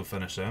there, let's go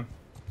finish them.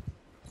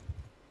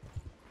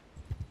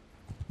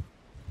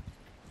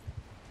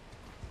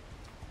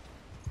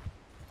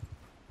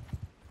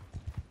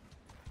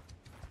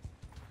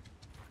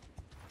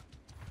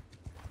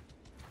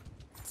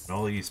 And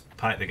all these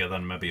packed together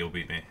and maybe he'll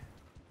beat me.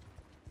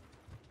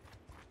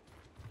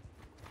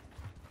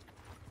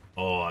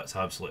 Oh, it's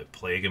absolutely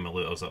plaguing my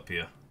looters up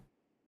here.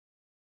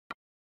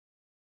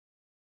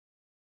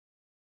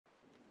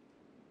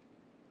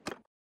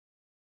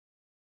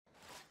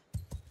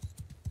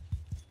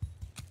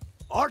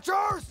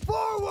 Archers,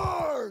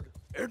 forward!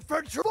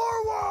 Infantry,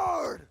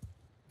 forward!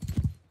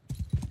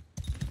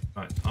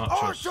 Right,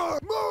 archers. Archer,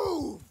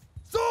 move!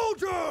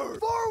 Soldiers,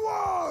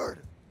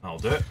 forward! I'll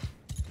do it.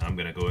 I'm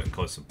gonna go out and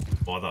cause some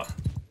bother.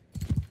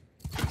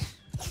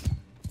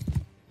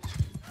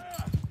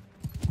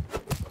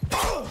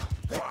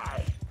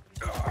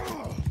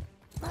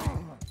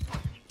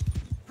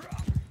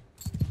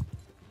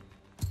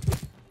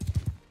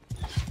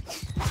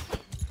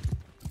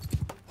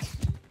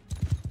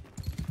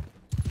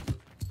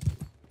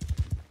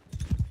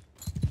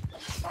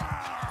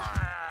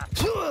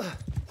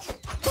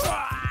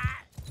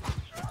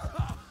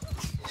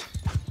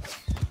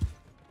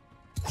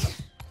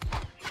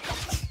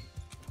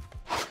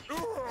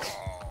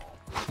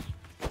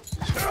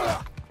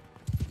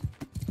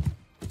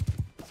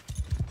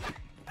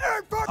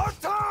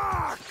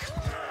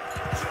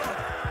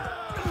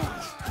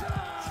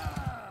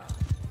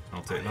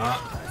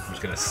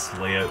 just gonna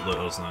slay out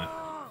looters now.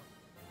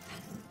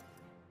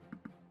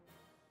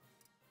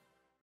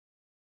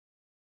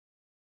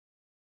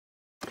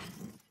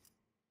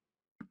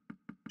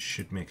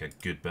 Should make a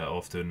good bit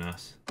off doing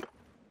this.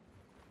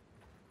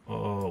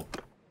 Oh,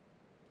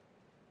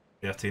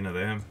 13 of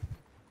them.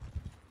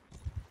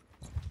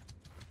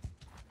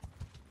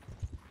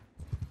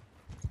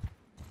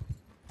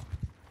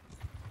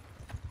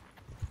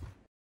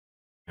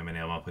 How many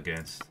I'm up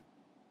against?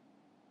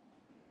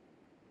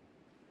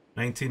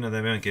 19 of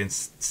them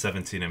against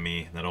 17 of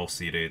me. They're all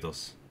Sea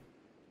Raiders.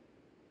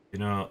 You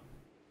know,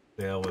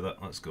 the hell with it.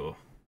 Let's go.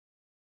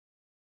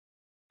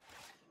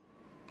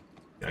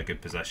 Get a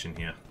good position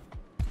here.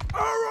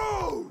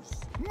 Arrows!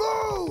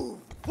 Move!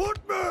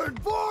 Footmen,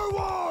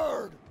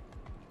 forward!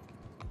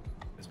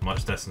 There's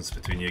much distance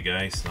between you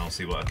guys, and I'll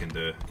see what I can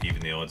do. Even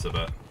the odds a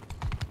bit.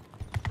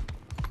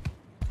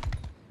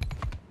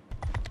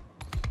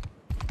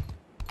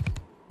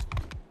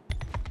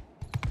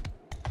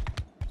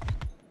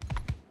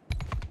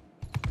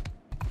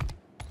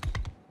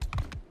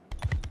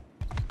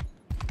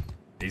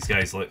 These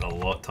guys look a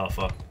lot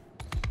tougher.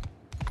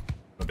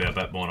 Maybe a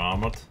bit more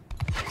armoured.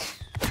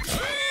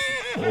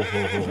 Oh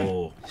ho ho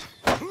ho.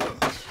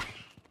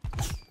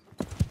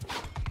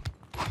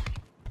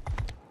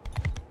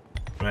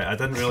 Right, I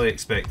didn't really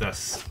expect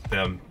this.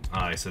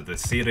 Aye, so the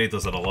Sea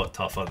Raiders are a lot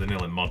tougher. They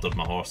nearly murdered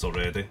my horse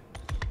already.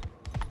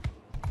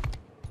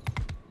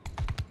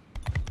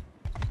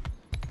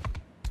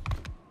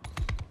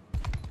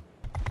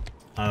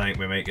 I think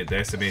we might get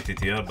decimated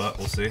here, but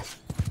we'll see.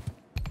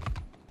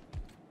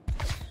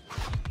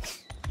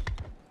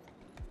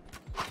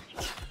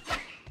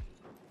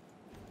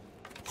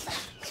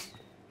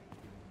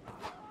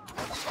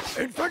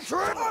 Infantry,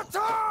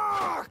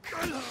 attack!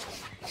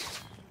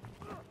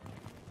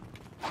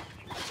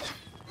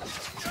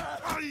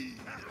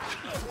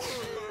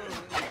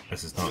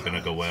 This is not going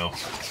to go well.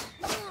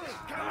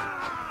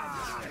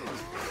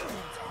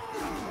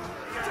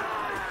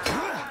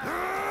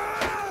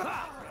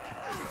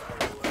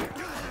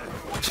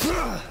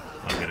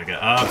 I'm going to get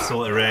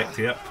absolutely wrecked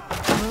here.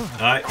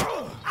 Alright.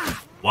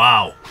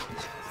 Wow.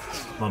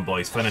 Come on,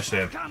 boys, finish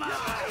them.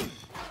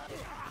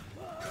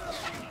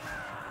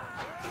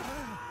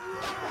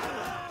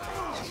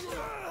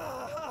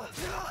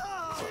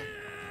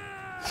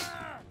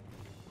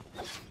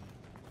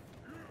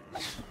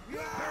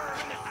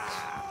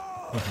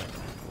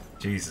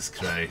 Jesus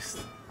Christ.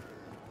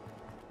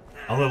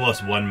 I only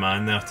lost one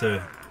man there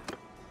too.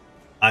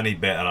 I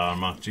need better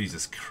armour.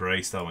 Jesus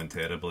Christ, that went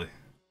terribly.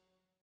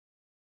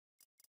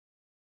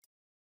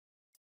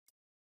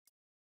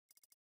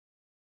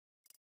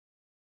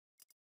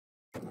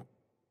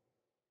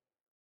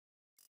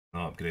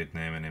 Not upgrading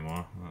them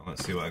anymore.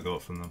 Let's see what I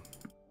got from them.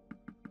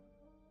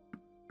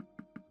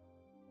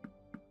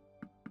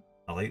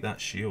 I like that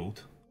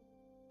shield.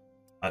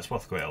 That's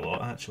worth quite a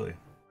lot actually.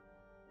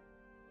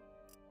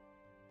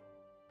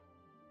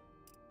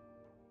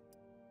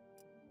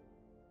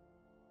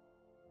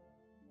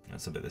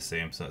 That's about the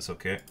same, so that's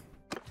okay.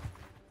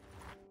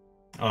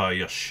 Oh,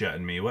 you're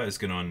shitting me. What is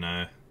going on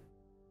now?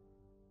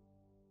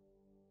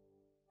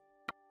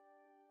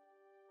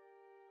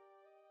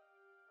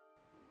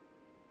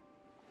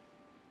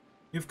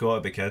 You've got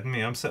to be kidding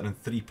me. I'm sitting in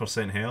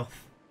 3%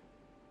 health.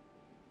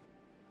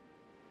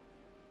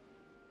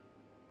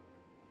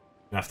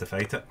 I have to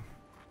fight it.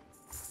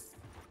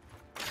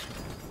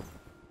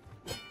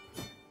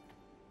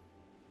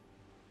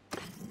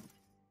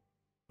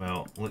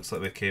 Well, looks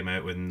like we came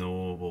out with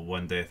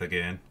one death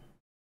again.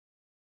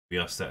 We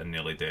are sitting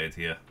nearly dead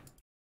here.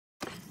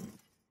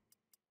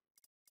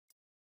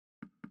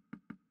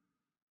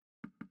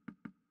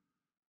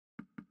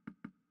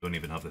 Don't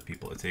even have the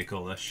people to take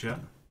all this shit.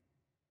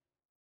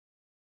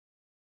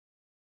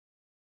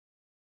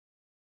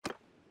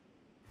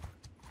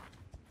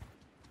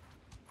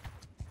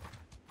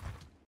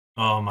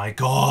 Oh my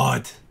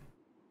god!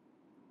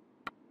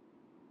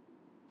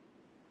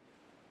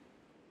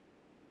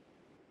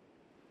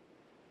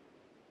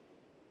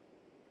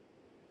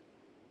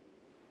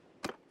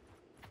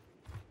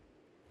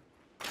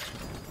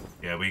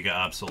 Yeah, we get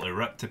absolutely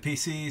ripped to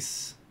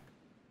pieces.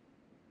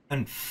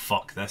 And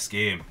fuck this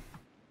game.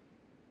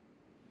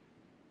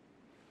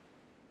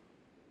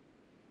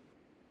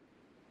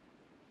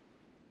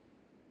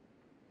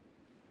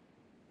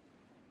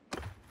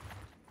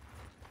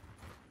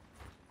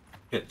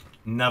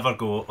 Never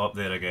go up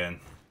there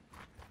again.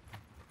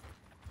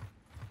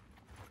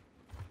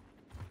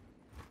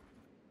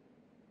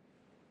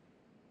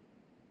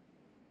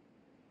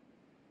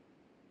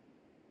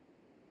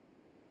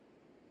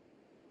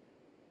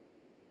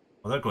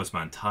 Well, there goes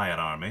my entire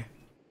army.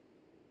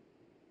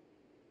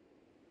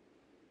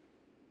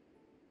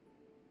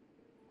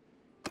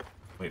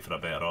 Wait for a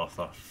better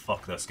author.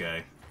 Fuck this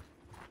guy.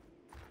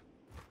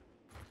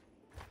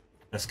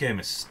 This game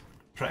is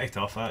pretty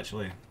tough,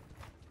 actually.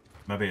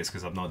 Maybe it's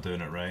because I'm not doing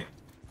it right.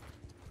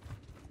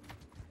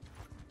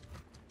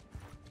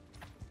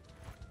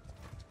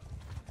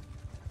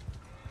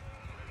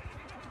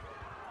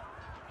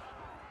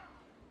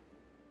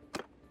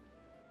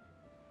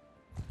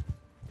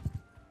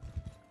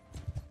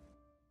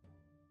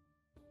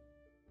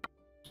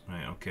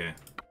 Right, okay.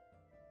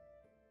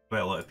 Quite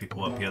a lot of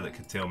people up here that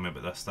could tell me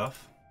about this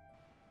stuff.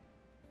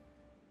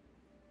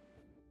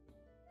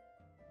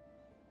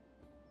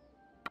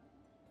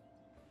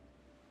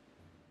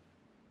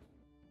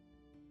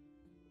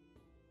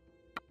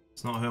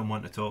 It's not who I'm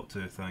wanting to talk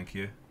to, thank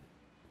you.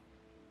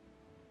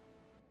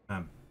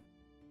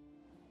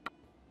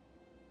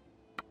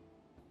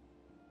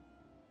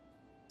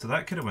 So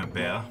that could have went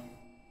better.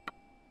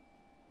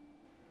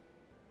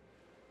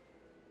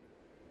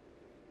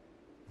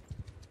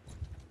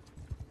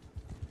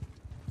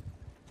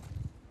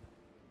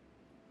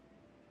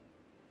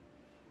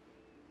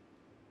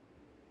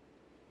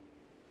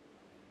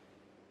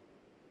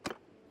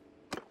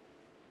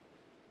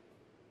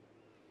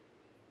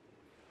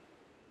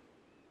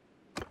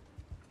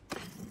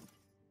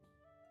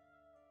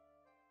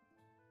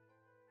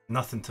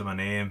 Nothing to my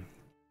name.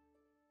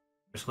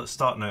 Just let's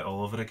start out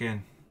all over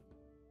again.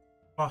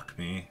 Fuck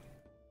me.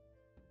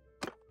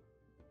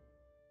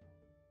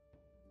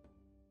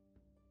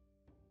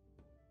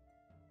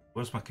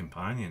 Where's my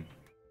companion?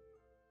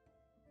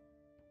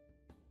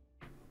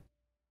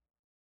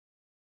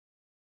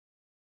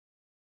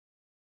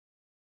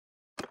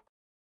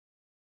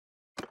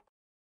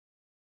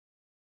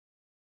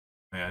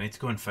 Right, I need to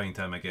go and find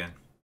him again.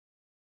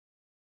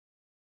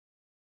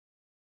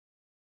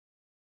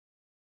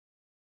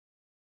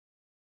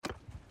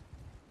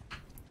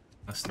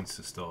 This needs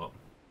to stop.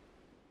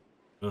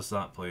 Where's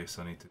that place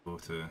I need to go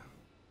to?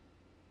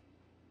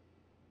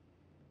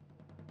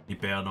 You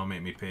better not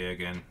make me pay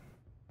again.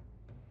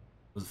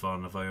 Where's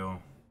Varnavile?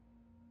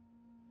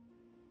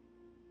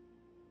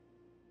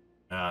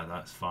 Ah,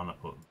 that's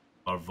Varnapol.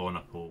 Or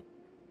Vonapol.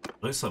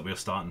 Looks like we're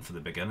starting from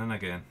the beginning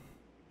again.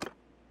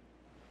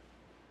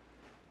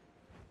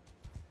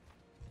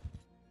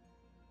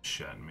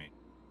 Shitting me.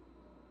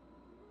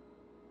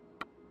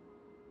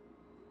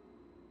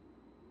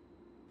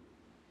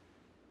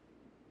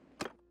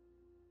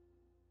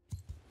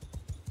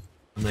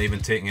 I'm not even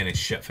taking any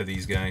shit for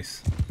these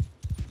guys.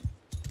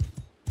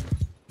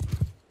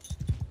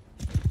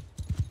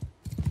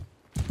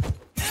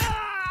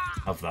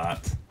 Have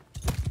that.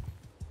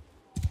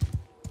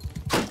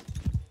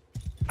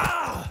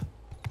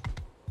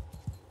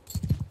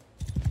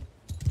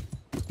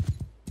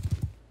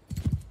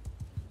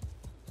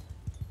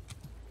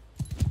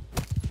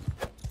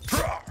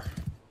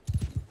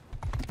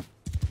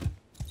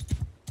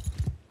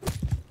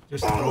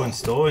 Just throwing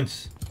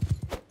stones.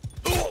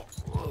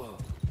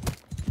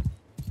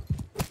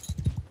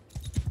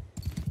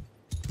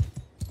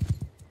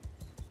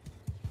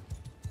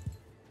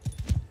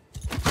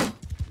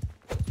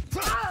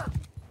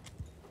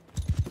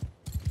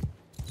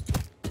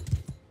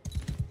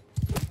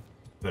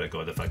 But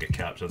God, if I get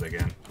captured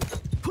again.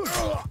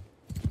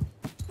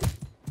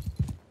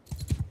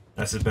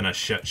 This has been a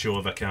shit show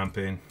of a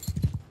campaign.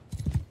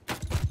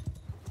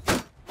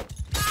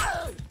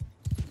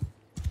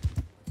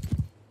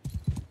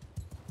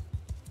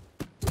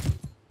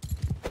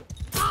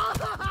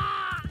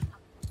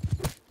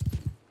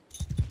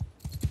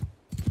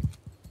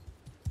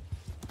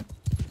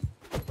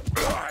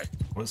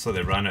 Looks like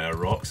they ran out of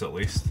rocks at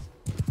least.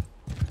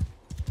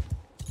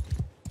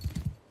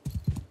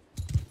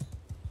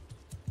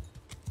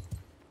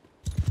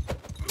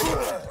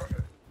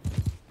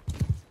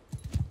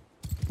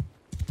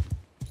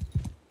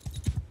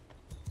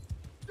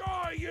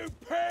 Die, you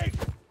pig!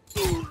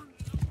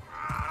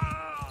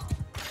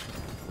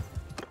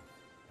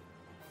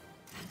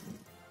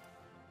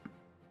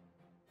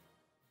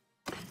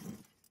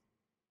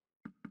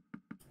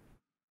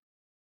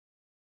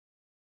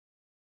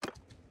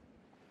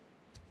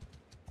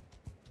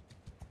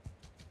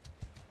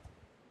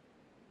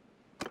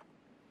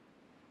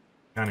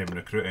 Can't even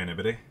recruit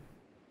anybody.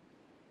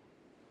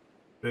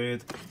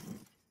 Trade.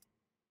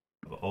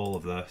 Have all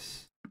of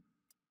this.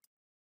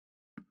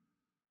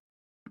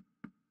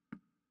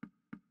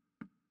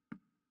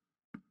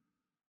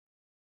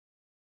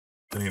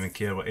 Don't even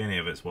care what any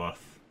of it's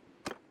worth.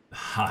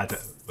 Had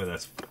it with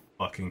this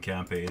fucking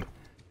campaign.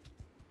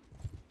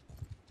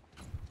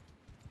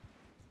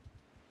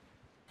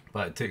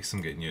 But it takes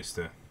some getting used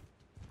to.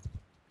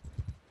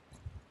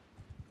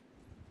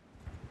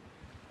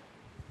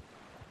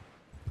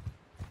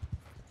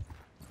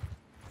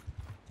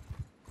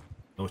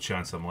 No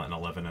chance I'm letting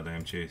 11 of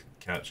them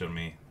capture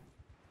me.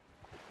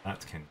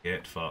 That can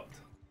get fucked.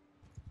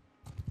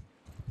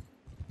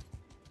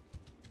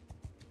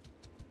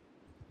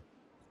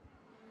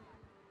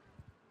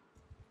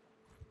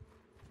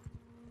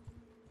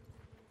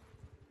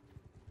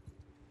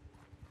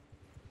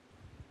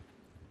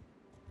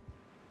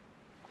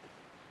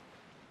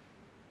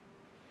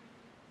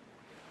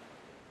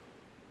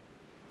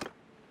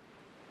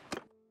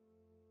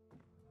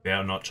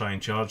 Better not try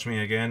and charge me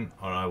again,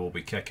 or I will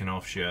be kicking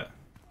off shit.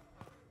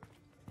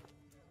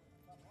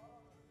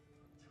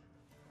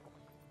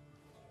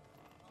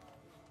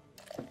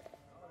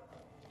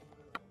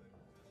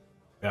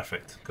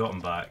 Perfect, got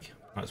him back.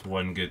 That's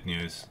one good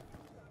news.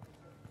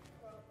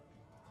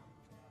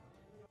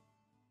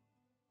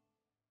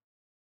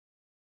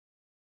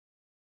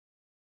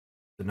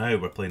 So now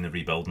we're playing the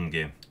rebuilding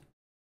game.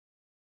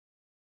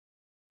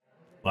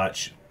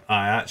 Which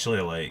I actually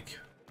like,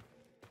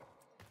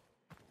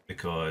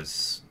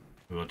 because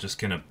we were just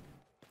kind of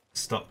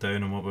stuck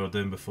down on what we were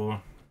doing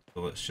before.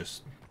 So let's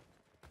just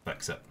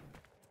fix it.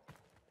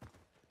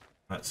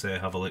 Let's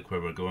have a look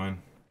where we're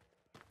going.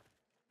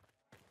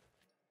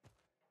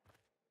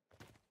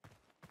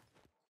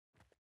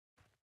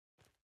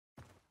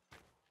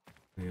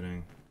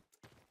 Clearing.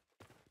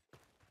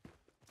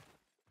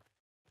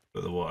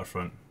 Got the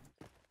waterfront.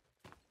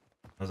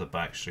 There's a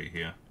back street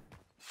here.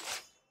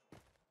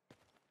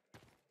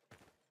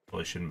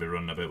 Probably shouldn't be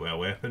running about with a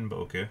weapon, but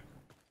okay.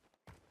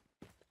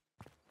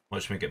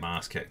 Watch me get my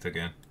ass kicked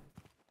again.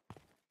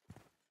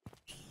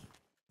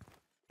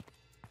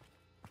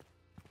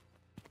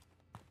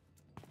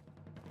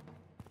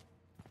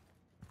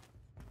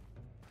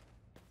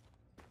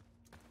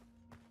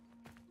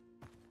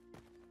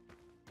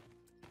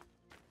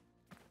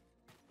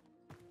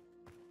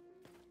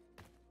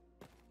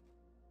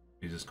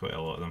 Jesus, quite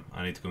a lot of them.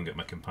 I need to go and get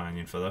my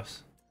companion for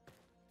this.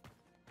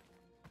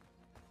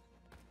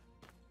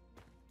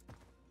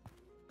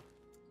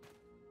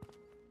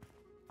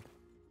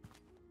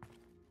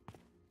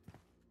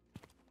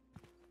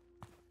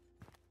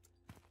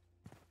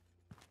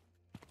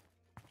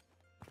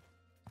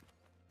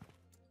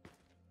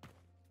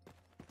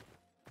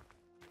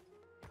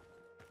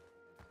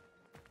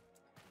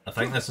 I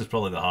think this is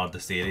probably the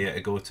hardest area to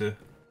go to.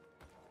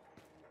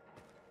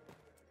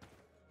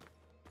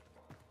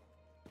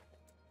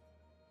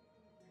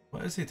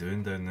 What is he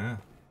doing down there?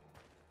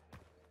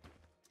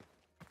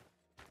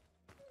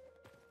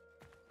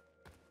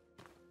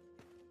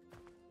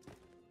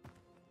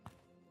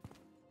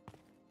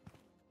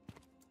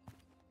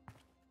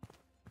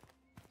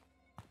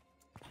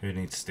 Who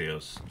needs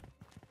stairs?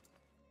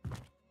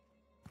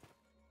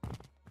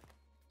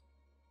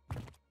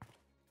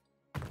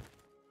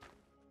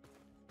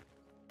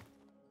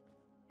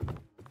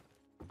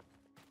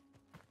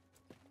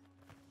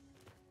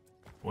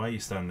 Why are you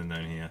standing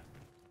down here?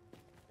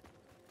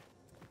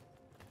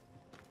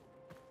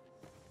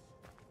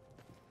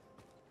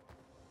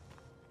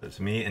 It's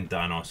me and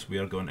Danos. We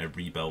are going to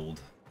rebuild.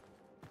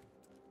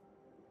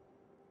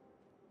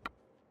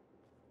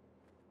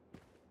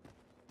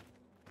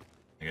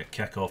 I gotta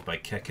kick off by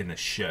kicking the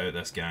shit out of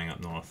this gang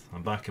up north.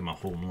 I'm back in my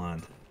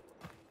homeland.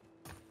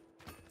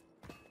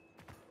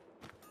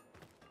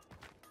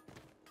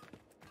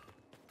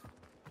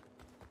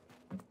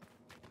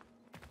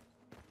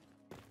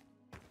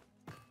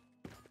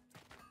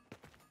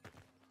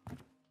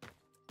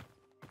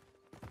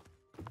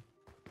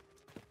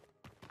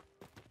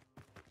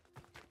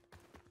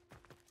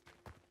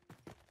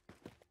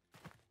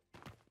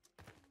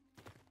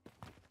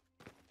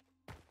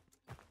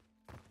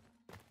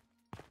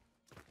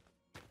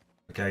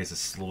 The guy's the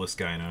slowest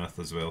guy on earth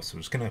as well, so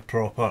we're just gonna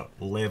proper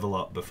level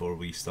up before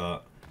we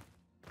start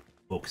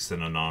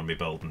focusing on army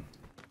building.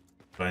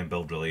 Try and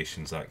build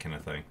relations, that kind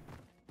of thing.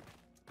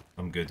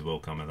 Some good will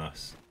come of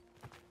this.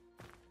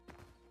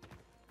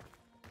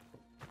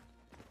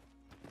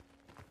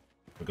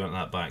 We're going to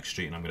that back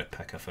street and I'm gonna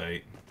pick a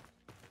fight.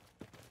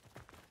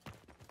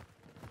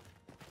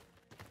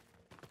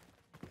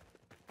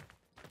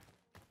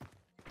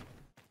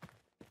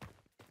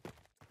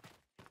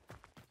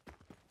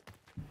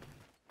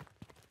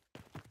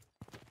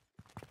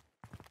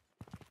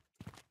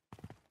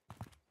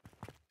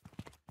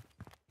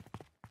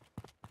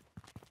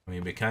 I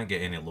mean, we can't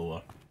get any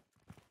lower.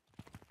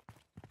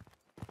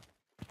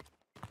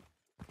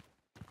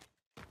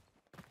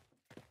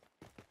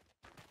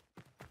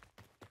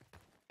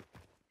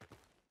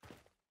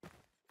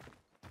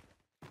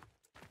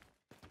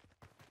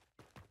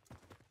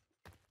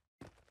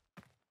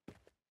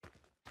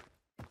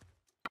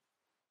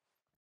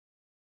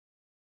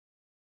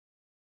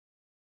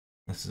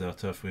 This is our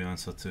turf we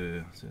answer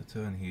to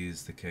and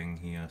he's the king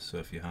here, so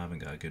if you haven't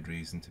got a good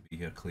reason to be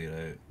here, clear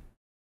out.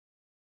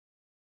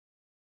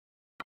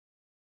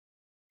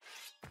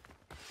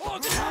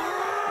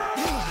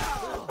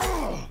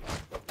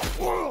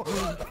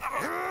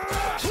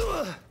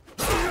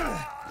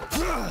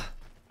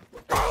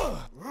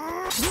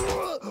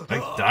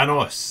 Big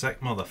Danos,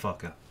 sick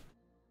motherfucker.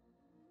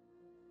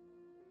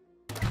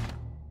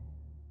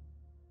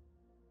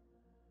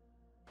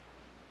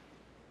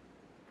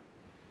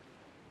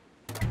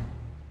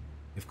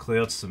 You've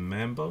cleared some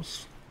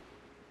members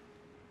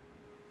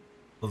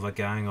of a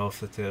gang off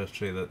the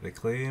territory that they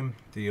claim.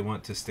 Do you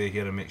want to stay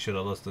here and make sure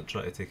others don't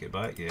try to take it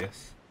back?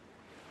 Yes.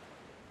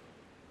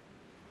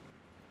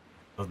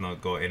 I've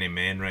not got any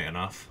men right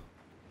enough.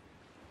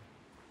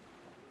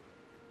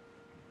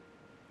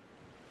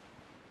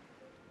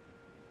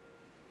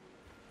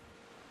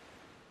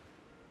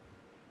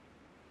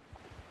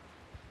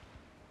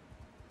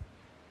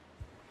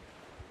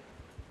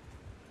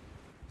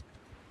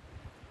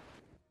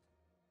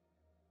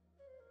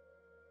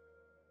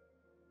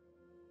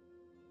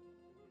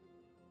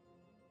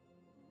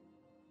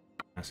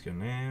 Ask your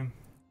name.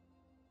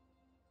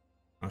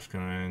 Asking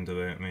around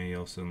about me,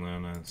 you'll soon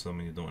learn I'm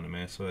someone you don't want to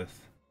mess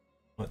with.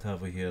 What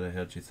have we here? I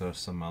heard you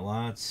thirst some, my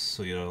lads,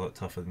 so you're a lot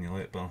tougher than you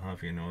look, but I'll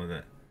have you know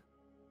that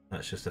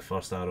that's just the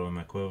first arrow in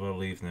my quiver.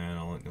 Leave now and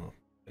I'll let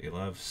you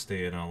live.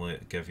 Stay and I'll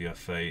give you a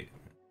fight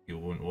you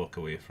won't walk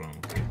away from,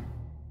 okay?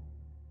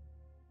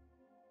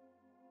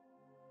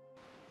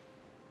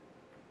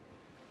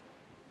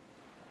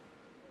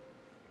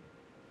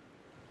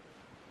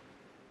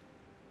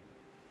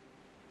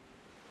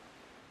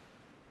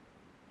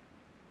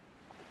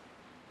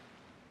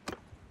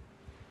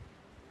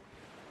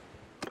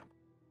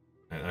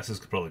 Right, this is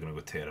probably going to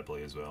go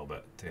terribly as well,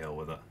 but to hell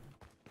with it.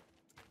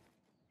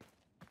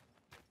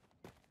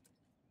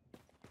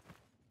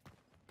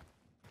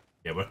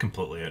 Yeah, we're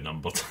completely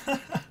outnumbered.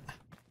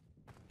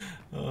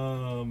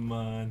 Oh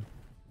man.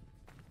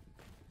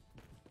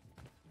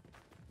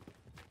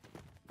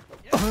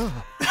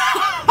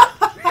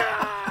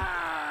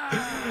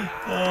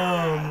 Oh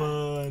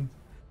man.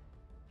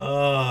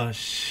 Oh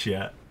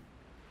shit.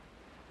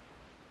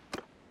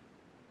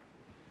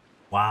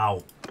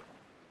 Wow.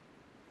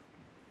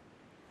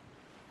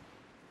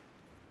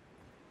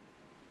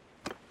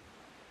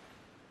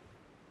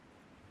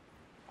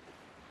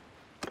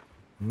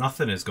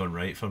 Nothing is going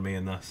right for me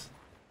in this.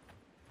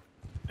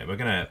 Right, we're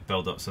gonna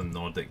build up some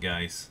Nordic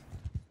guys.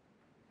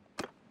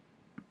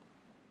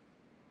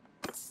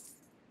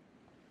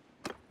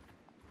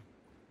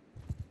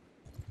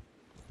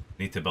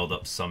 Need to build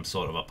up some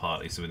sort of a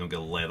party so we don't get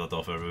leathered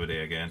off everybody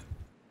again.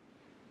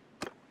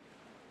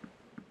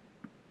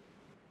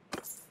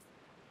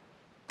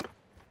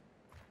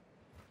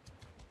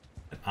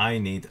 And I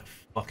need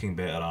fucking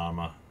better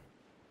armor.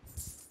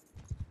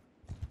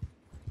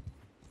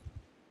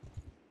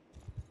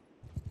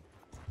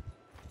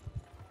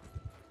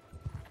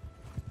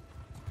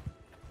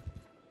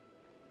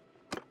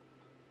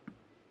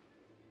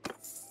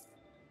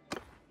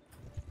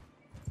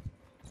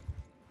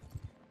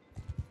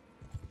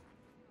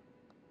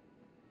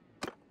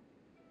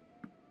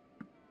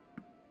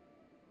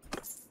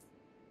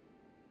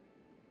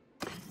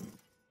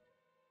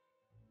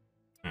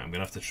 I'm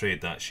gonna have to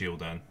trade that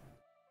shield in. In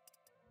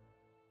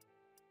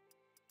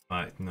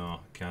fact,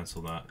 no,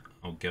 cancel that.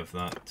 I'll give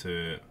that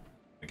to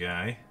a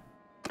guy.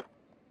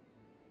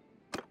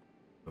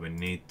 But we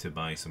need to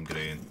buy some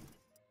grain.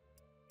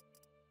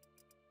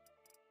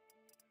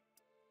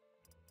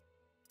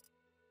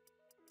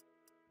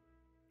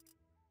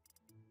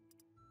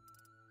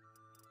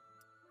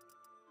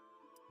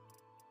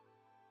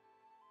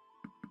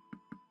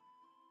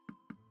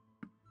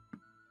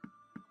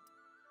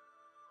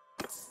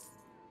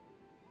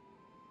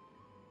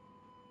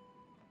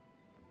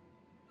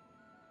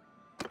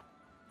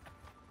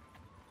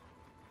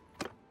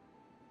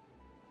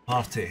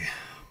 Party.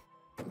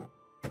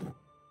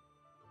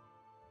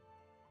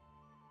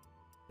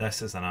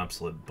 This is an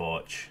absolute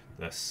botch,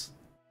 this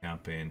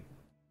campaign.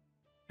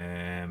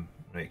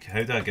 Right,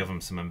 how do I give him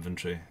some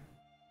inventory?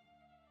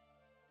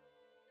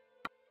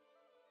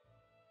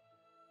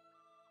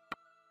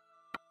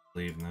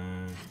 Leave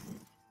now.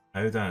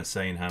 How do I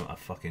assign him a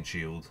fucking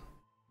shield?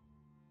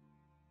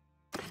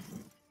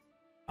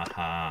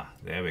 Aha,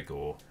 there we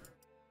go.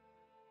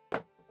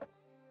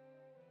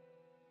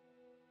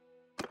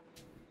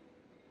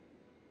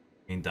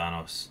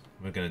 Danos,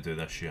 we're gonna do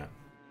this shit.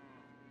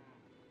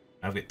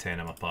 I've got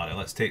 10 in my party,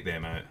 let's take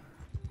them out.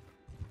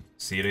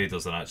 Sea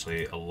Raiders are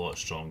actually a lot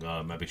stronger,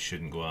 I maybe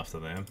shouldn't go after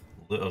them.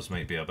 Looters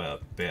might be a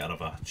bit better of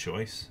a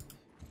choice.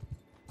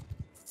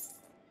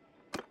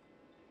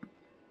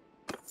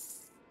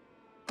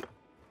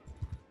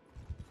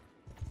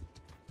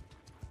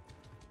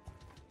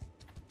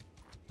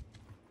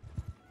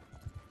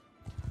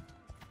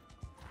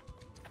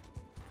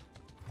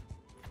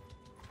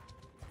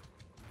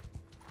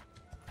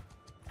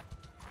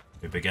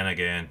 We begin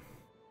again.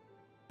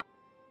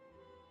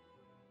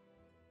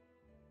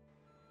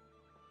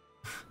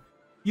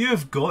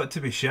 You've got to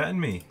be shitting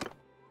me.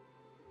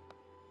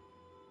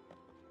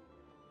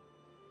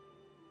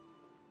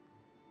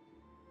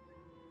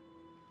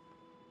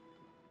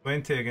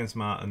 $20 against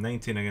my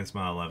 19 against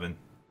my 11.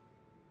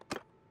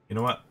 You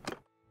know what?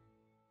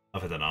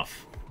 I've had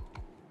enough.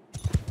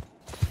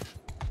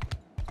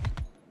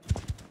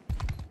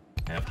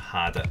 I have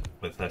had it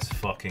with this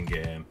fucking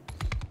game.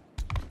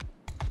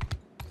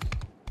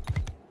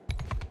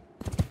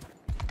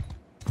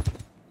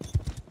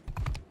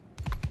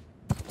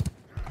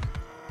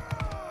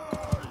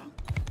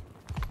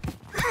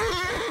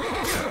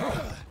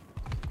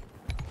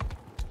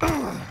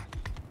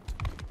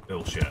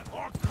 Bullshit.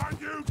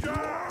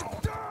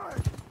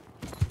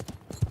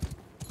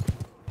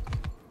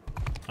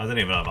 I don't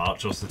even have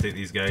archers to take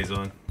these guys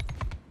on.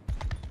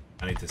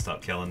 I need to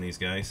start killing these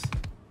guys.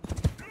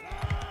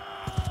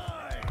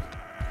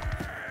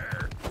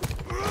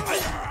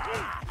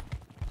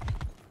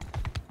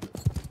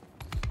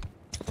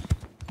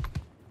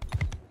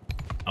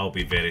 I'll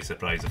be very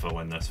surprised if I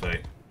win this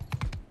fight.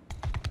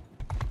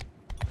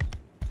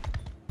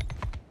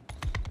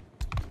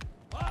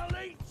 I'll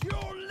eat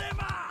your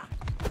liver!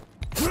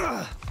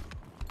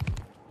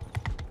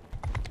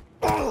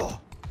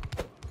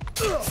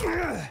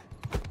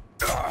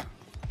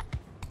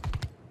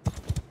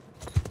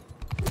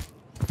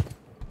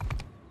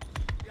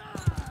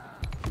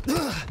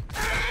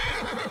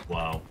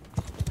 Wow.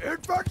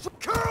 Infects,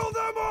 kill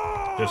them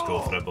all! Just go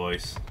for it,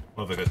 boys.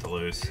 What have I got to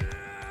lose?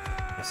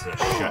 This is a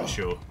shit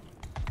show.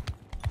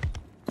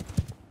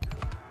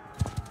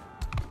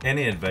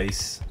 Any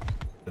advice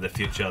for the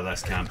future of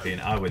this campaign,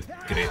 I would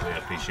greatly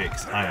appreciate,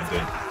 because I am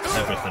doing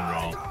everything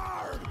wrong.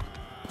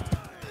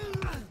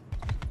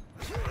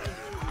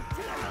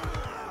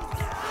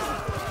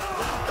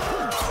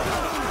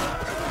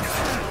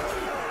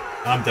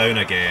 I'm down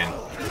again.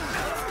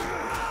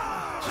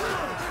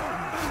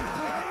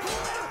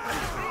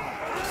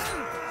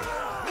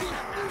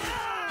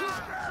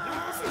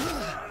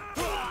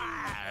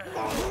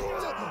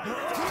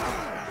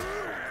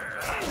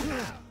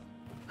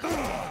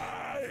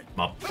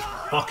 My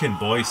fucking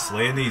boy's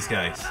slaying these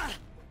guys.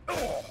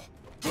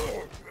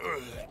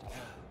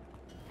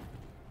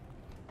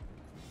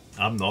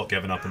 I'm not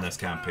giving up in this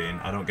campaign.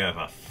 I don't give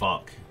a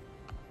fuck.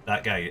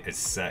 That guy is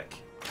sick.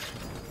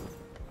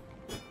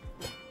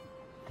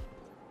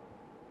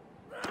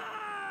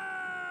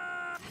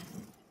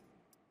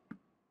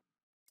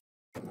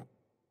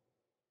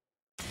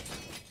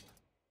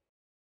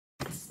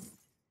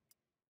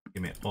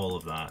 Give me all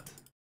of that.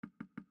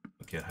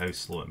 Okay, how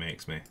slow it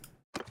makes me.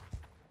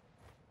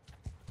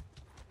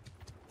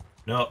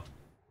 No,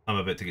 I'm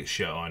about to get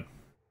shit on.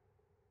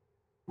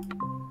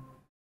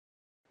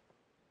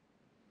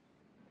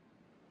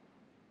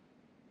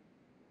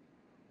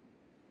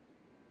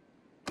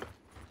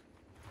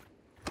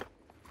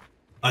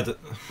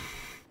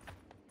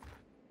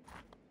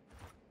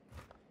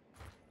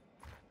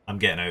 I'm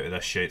getting out of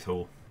this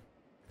shithole.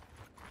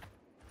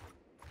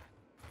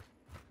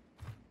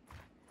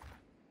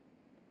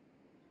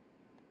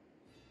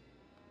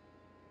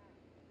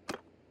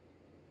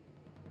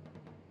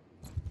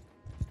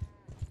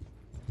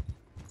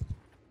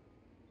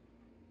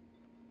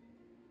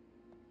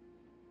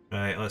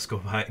 Right, let's go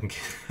back and get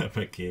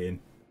him again.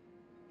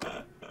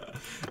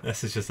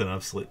 This is just an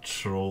absolute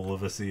troll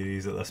of a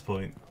series at this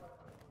point.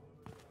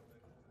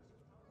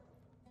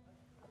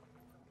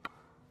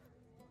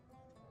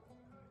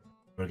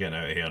 We're getting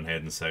out of here and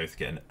heading south,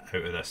 getting out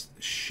of this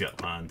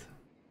shit land.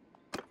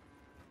 At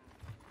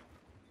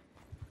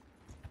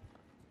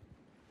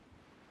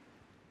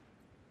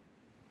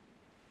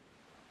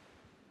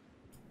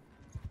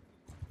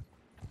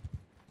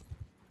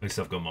least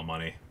I've got my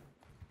money.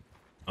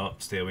 Oh,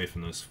 stay away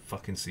from those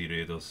fucking sea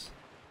raiders.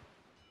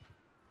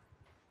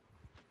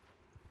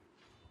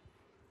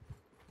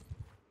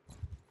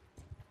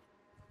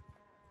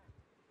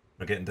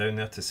 We're getting down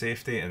there to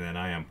safety, and then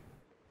I am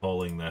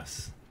hauling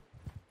this.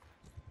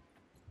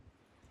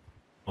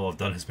 All I've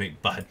done is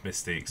make bad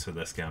mistakes for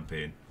this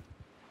campaign.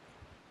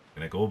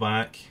 Gonna go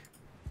back,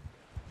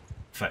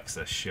 fix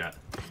this shit.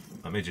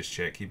 Let me just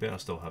check, he better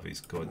still have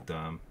his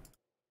goddamn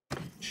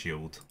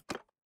shield.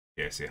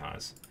 Yes, he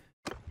has.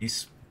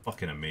 He's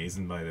fucking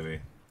amazing, by the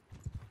way.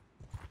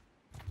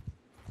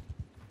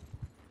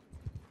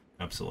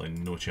 Absolutely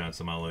no chance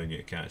I'm allowing you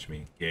to catch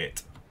me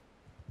yet.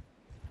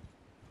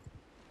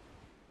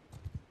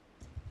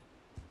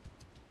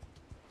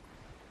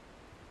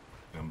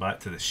 I'm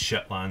back to the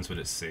shitlands where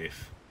it's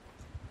safe.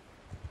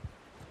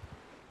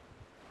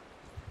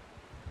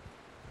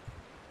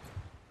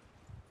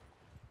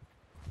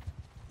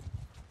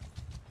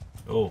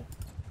 Oh,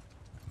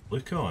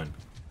 look on.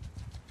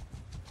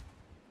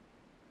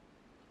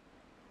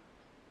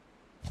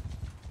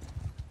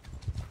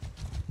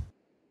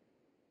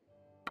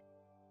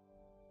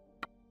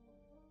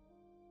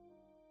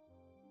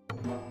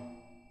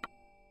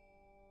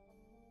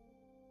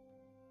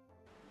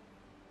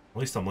 At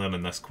least I'm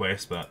learning this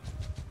quest, but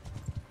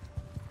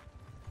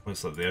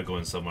looks like they're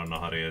going somewhere in a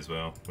hurry as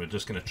well. We're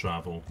just going to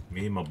travel,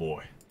 me and my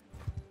boy.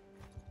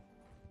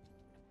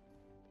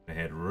 I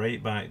head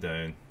right back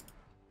down.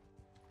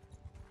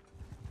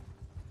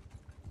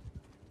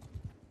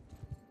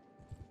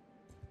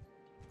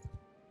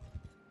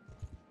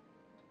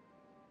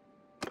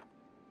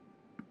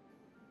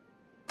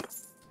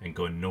 And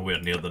going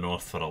nowhere near the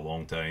north for a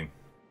long time.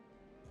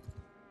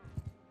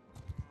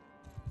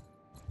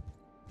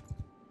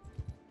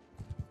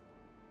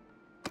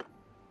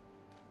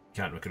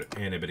 Can't recruit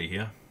anybody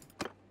here.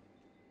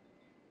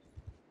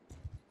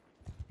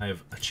 I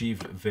have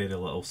achieved very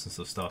little since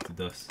I've started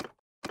this.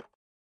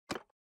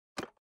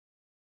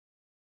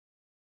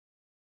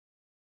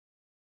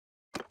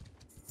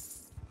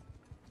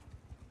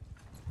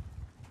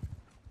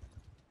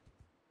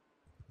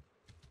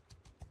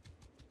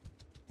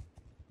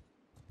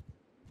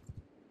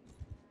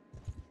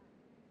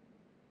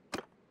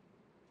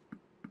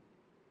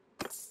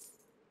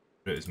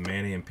 Recruit as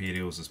many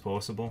Imperials as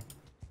possible.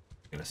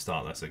 I'm gonna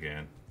start this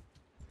again.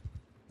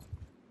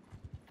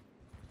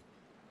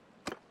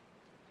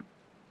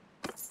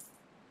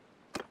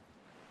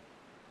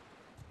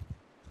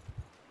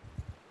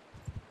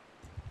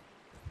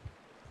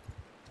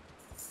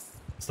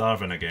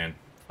 Starving again.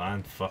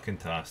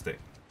 Fan-fucking-tastic.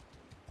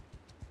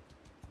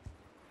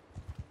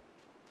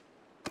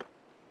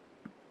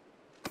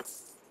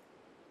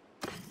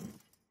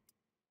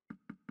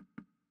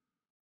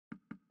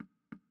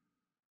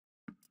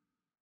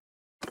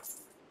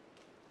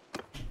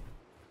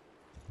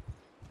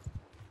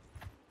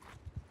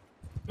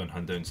 Go and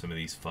hunt down some of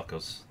these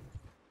fuckers.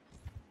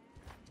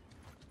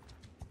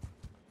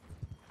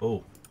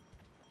 Oh.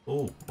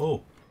 Oh,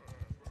 oh.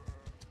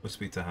 Go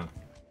speak to him.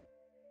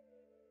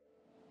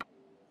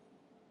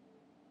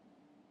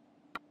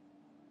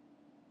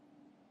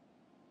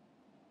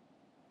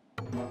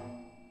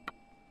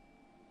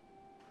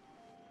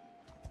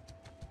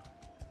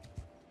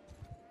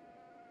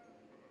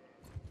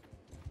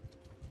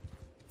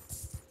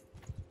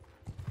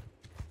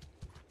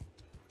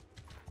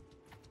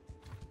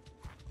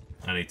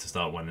 I need to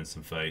start winning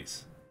some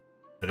fights.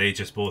 They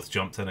just both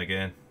jumped in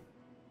again.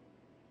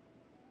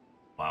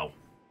 Wow.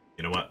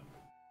 You know what?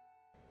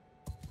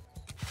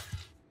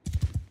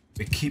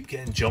 We keep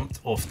getting jumped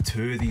off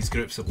two of these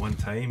groups at one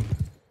time.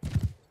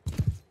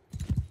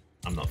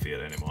 I'm not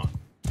fear anymore.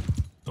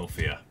 No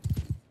fear.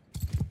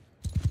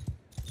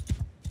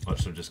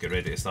 Watch them just get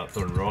ready to start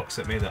throwing rocks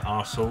at me, the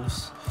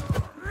arseholes.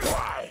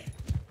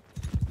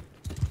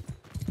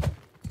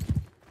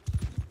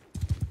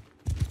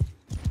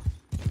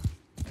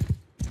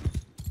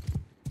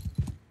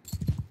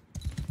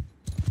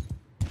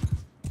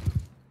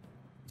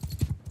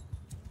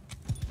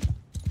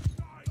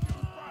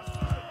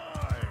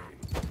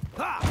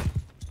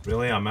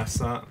 Really? I missed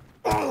that?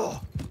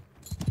 Now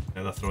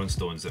they're throwing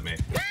stones at me.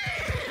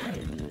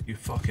 You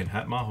fucking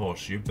hit my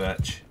horse, you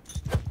bitch.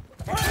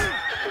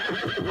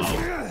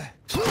 Oh.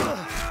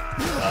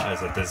 That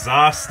is a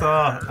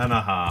disaster and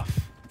a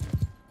half.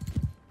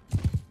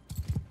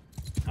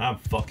 I'm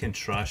fucking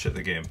trash at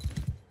the game.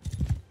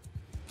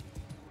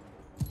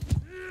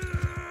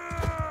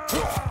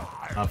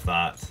 Have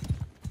that.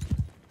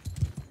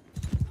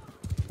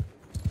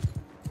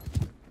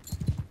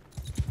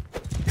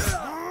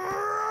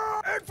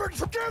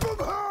 Give him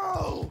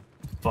hell!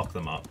 Fuck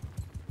them up.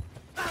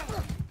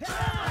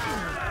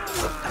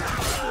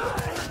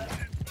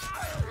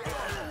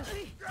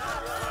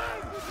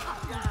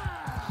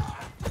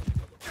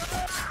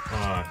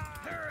 Alright.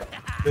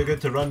 Too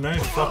good to run now?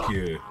 Fuck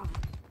you.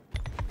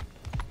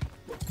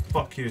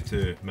 Fuck you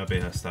too. Maybe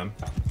this time.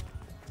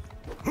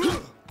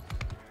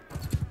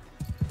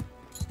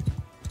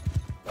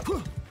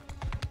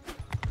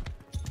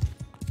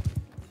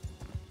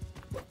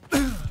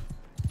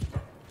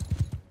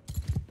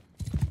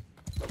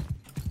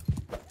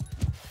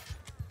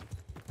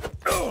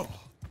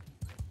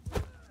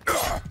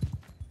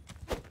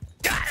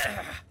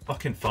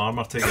 Fucking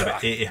farmer taking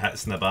about 80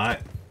 hits in the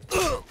back.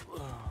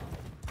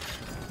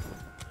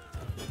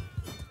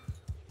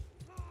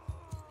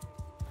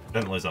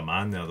 Didn't lose a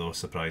man there though,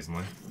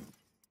 surprisingly.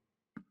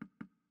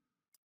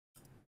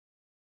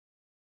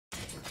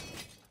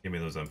 Give me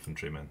those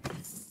infantrymen.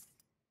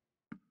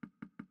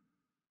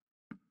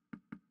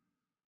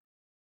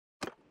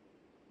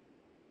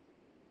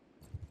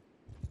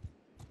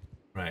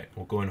 Right,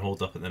 we'll go and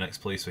hold up at the next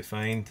place we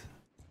find,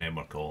 and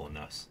we're calling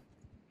this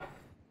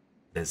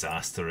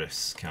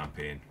disastrous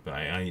campaign, but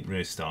I ain't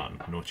really starting,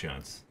 no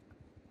chance.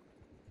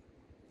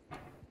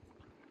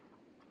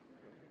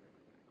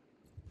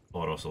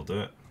 Or else I'll do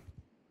it.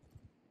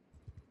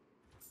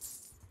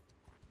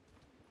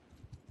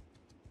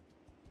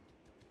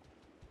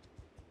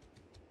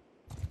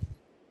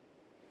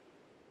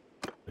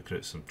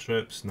 Recruit some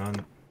troops,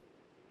 none.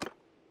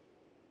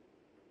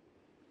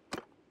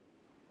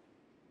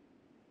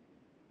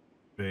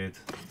 Trade.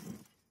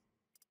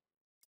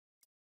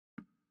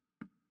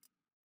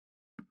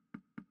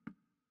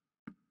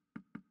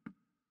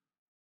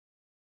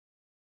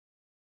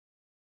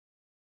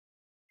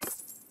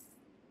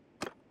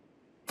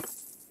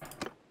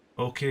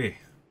 Okay,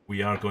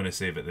 we are going to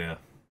save it there.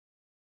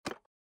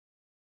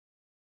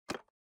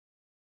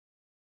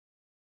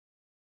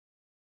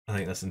 I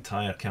think this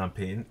entire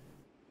campaign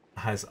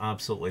has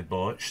absolutely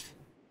botched,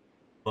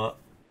 but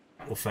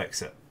we'll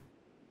fix it.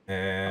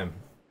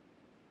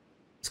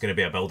 It's going to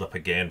be a build up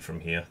again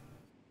from here.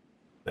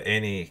 But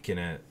any kind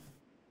of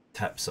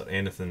tips or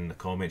anything in the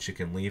comments you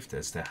can leave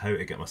as to how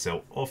to get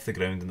myself off the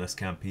ground in this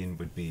campaign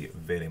would be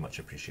very much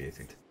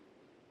appreciated.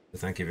 So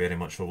thank you very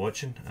much for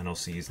watching, and I'll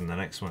see you in the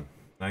next one.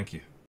 Thank you.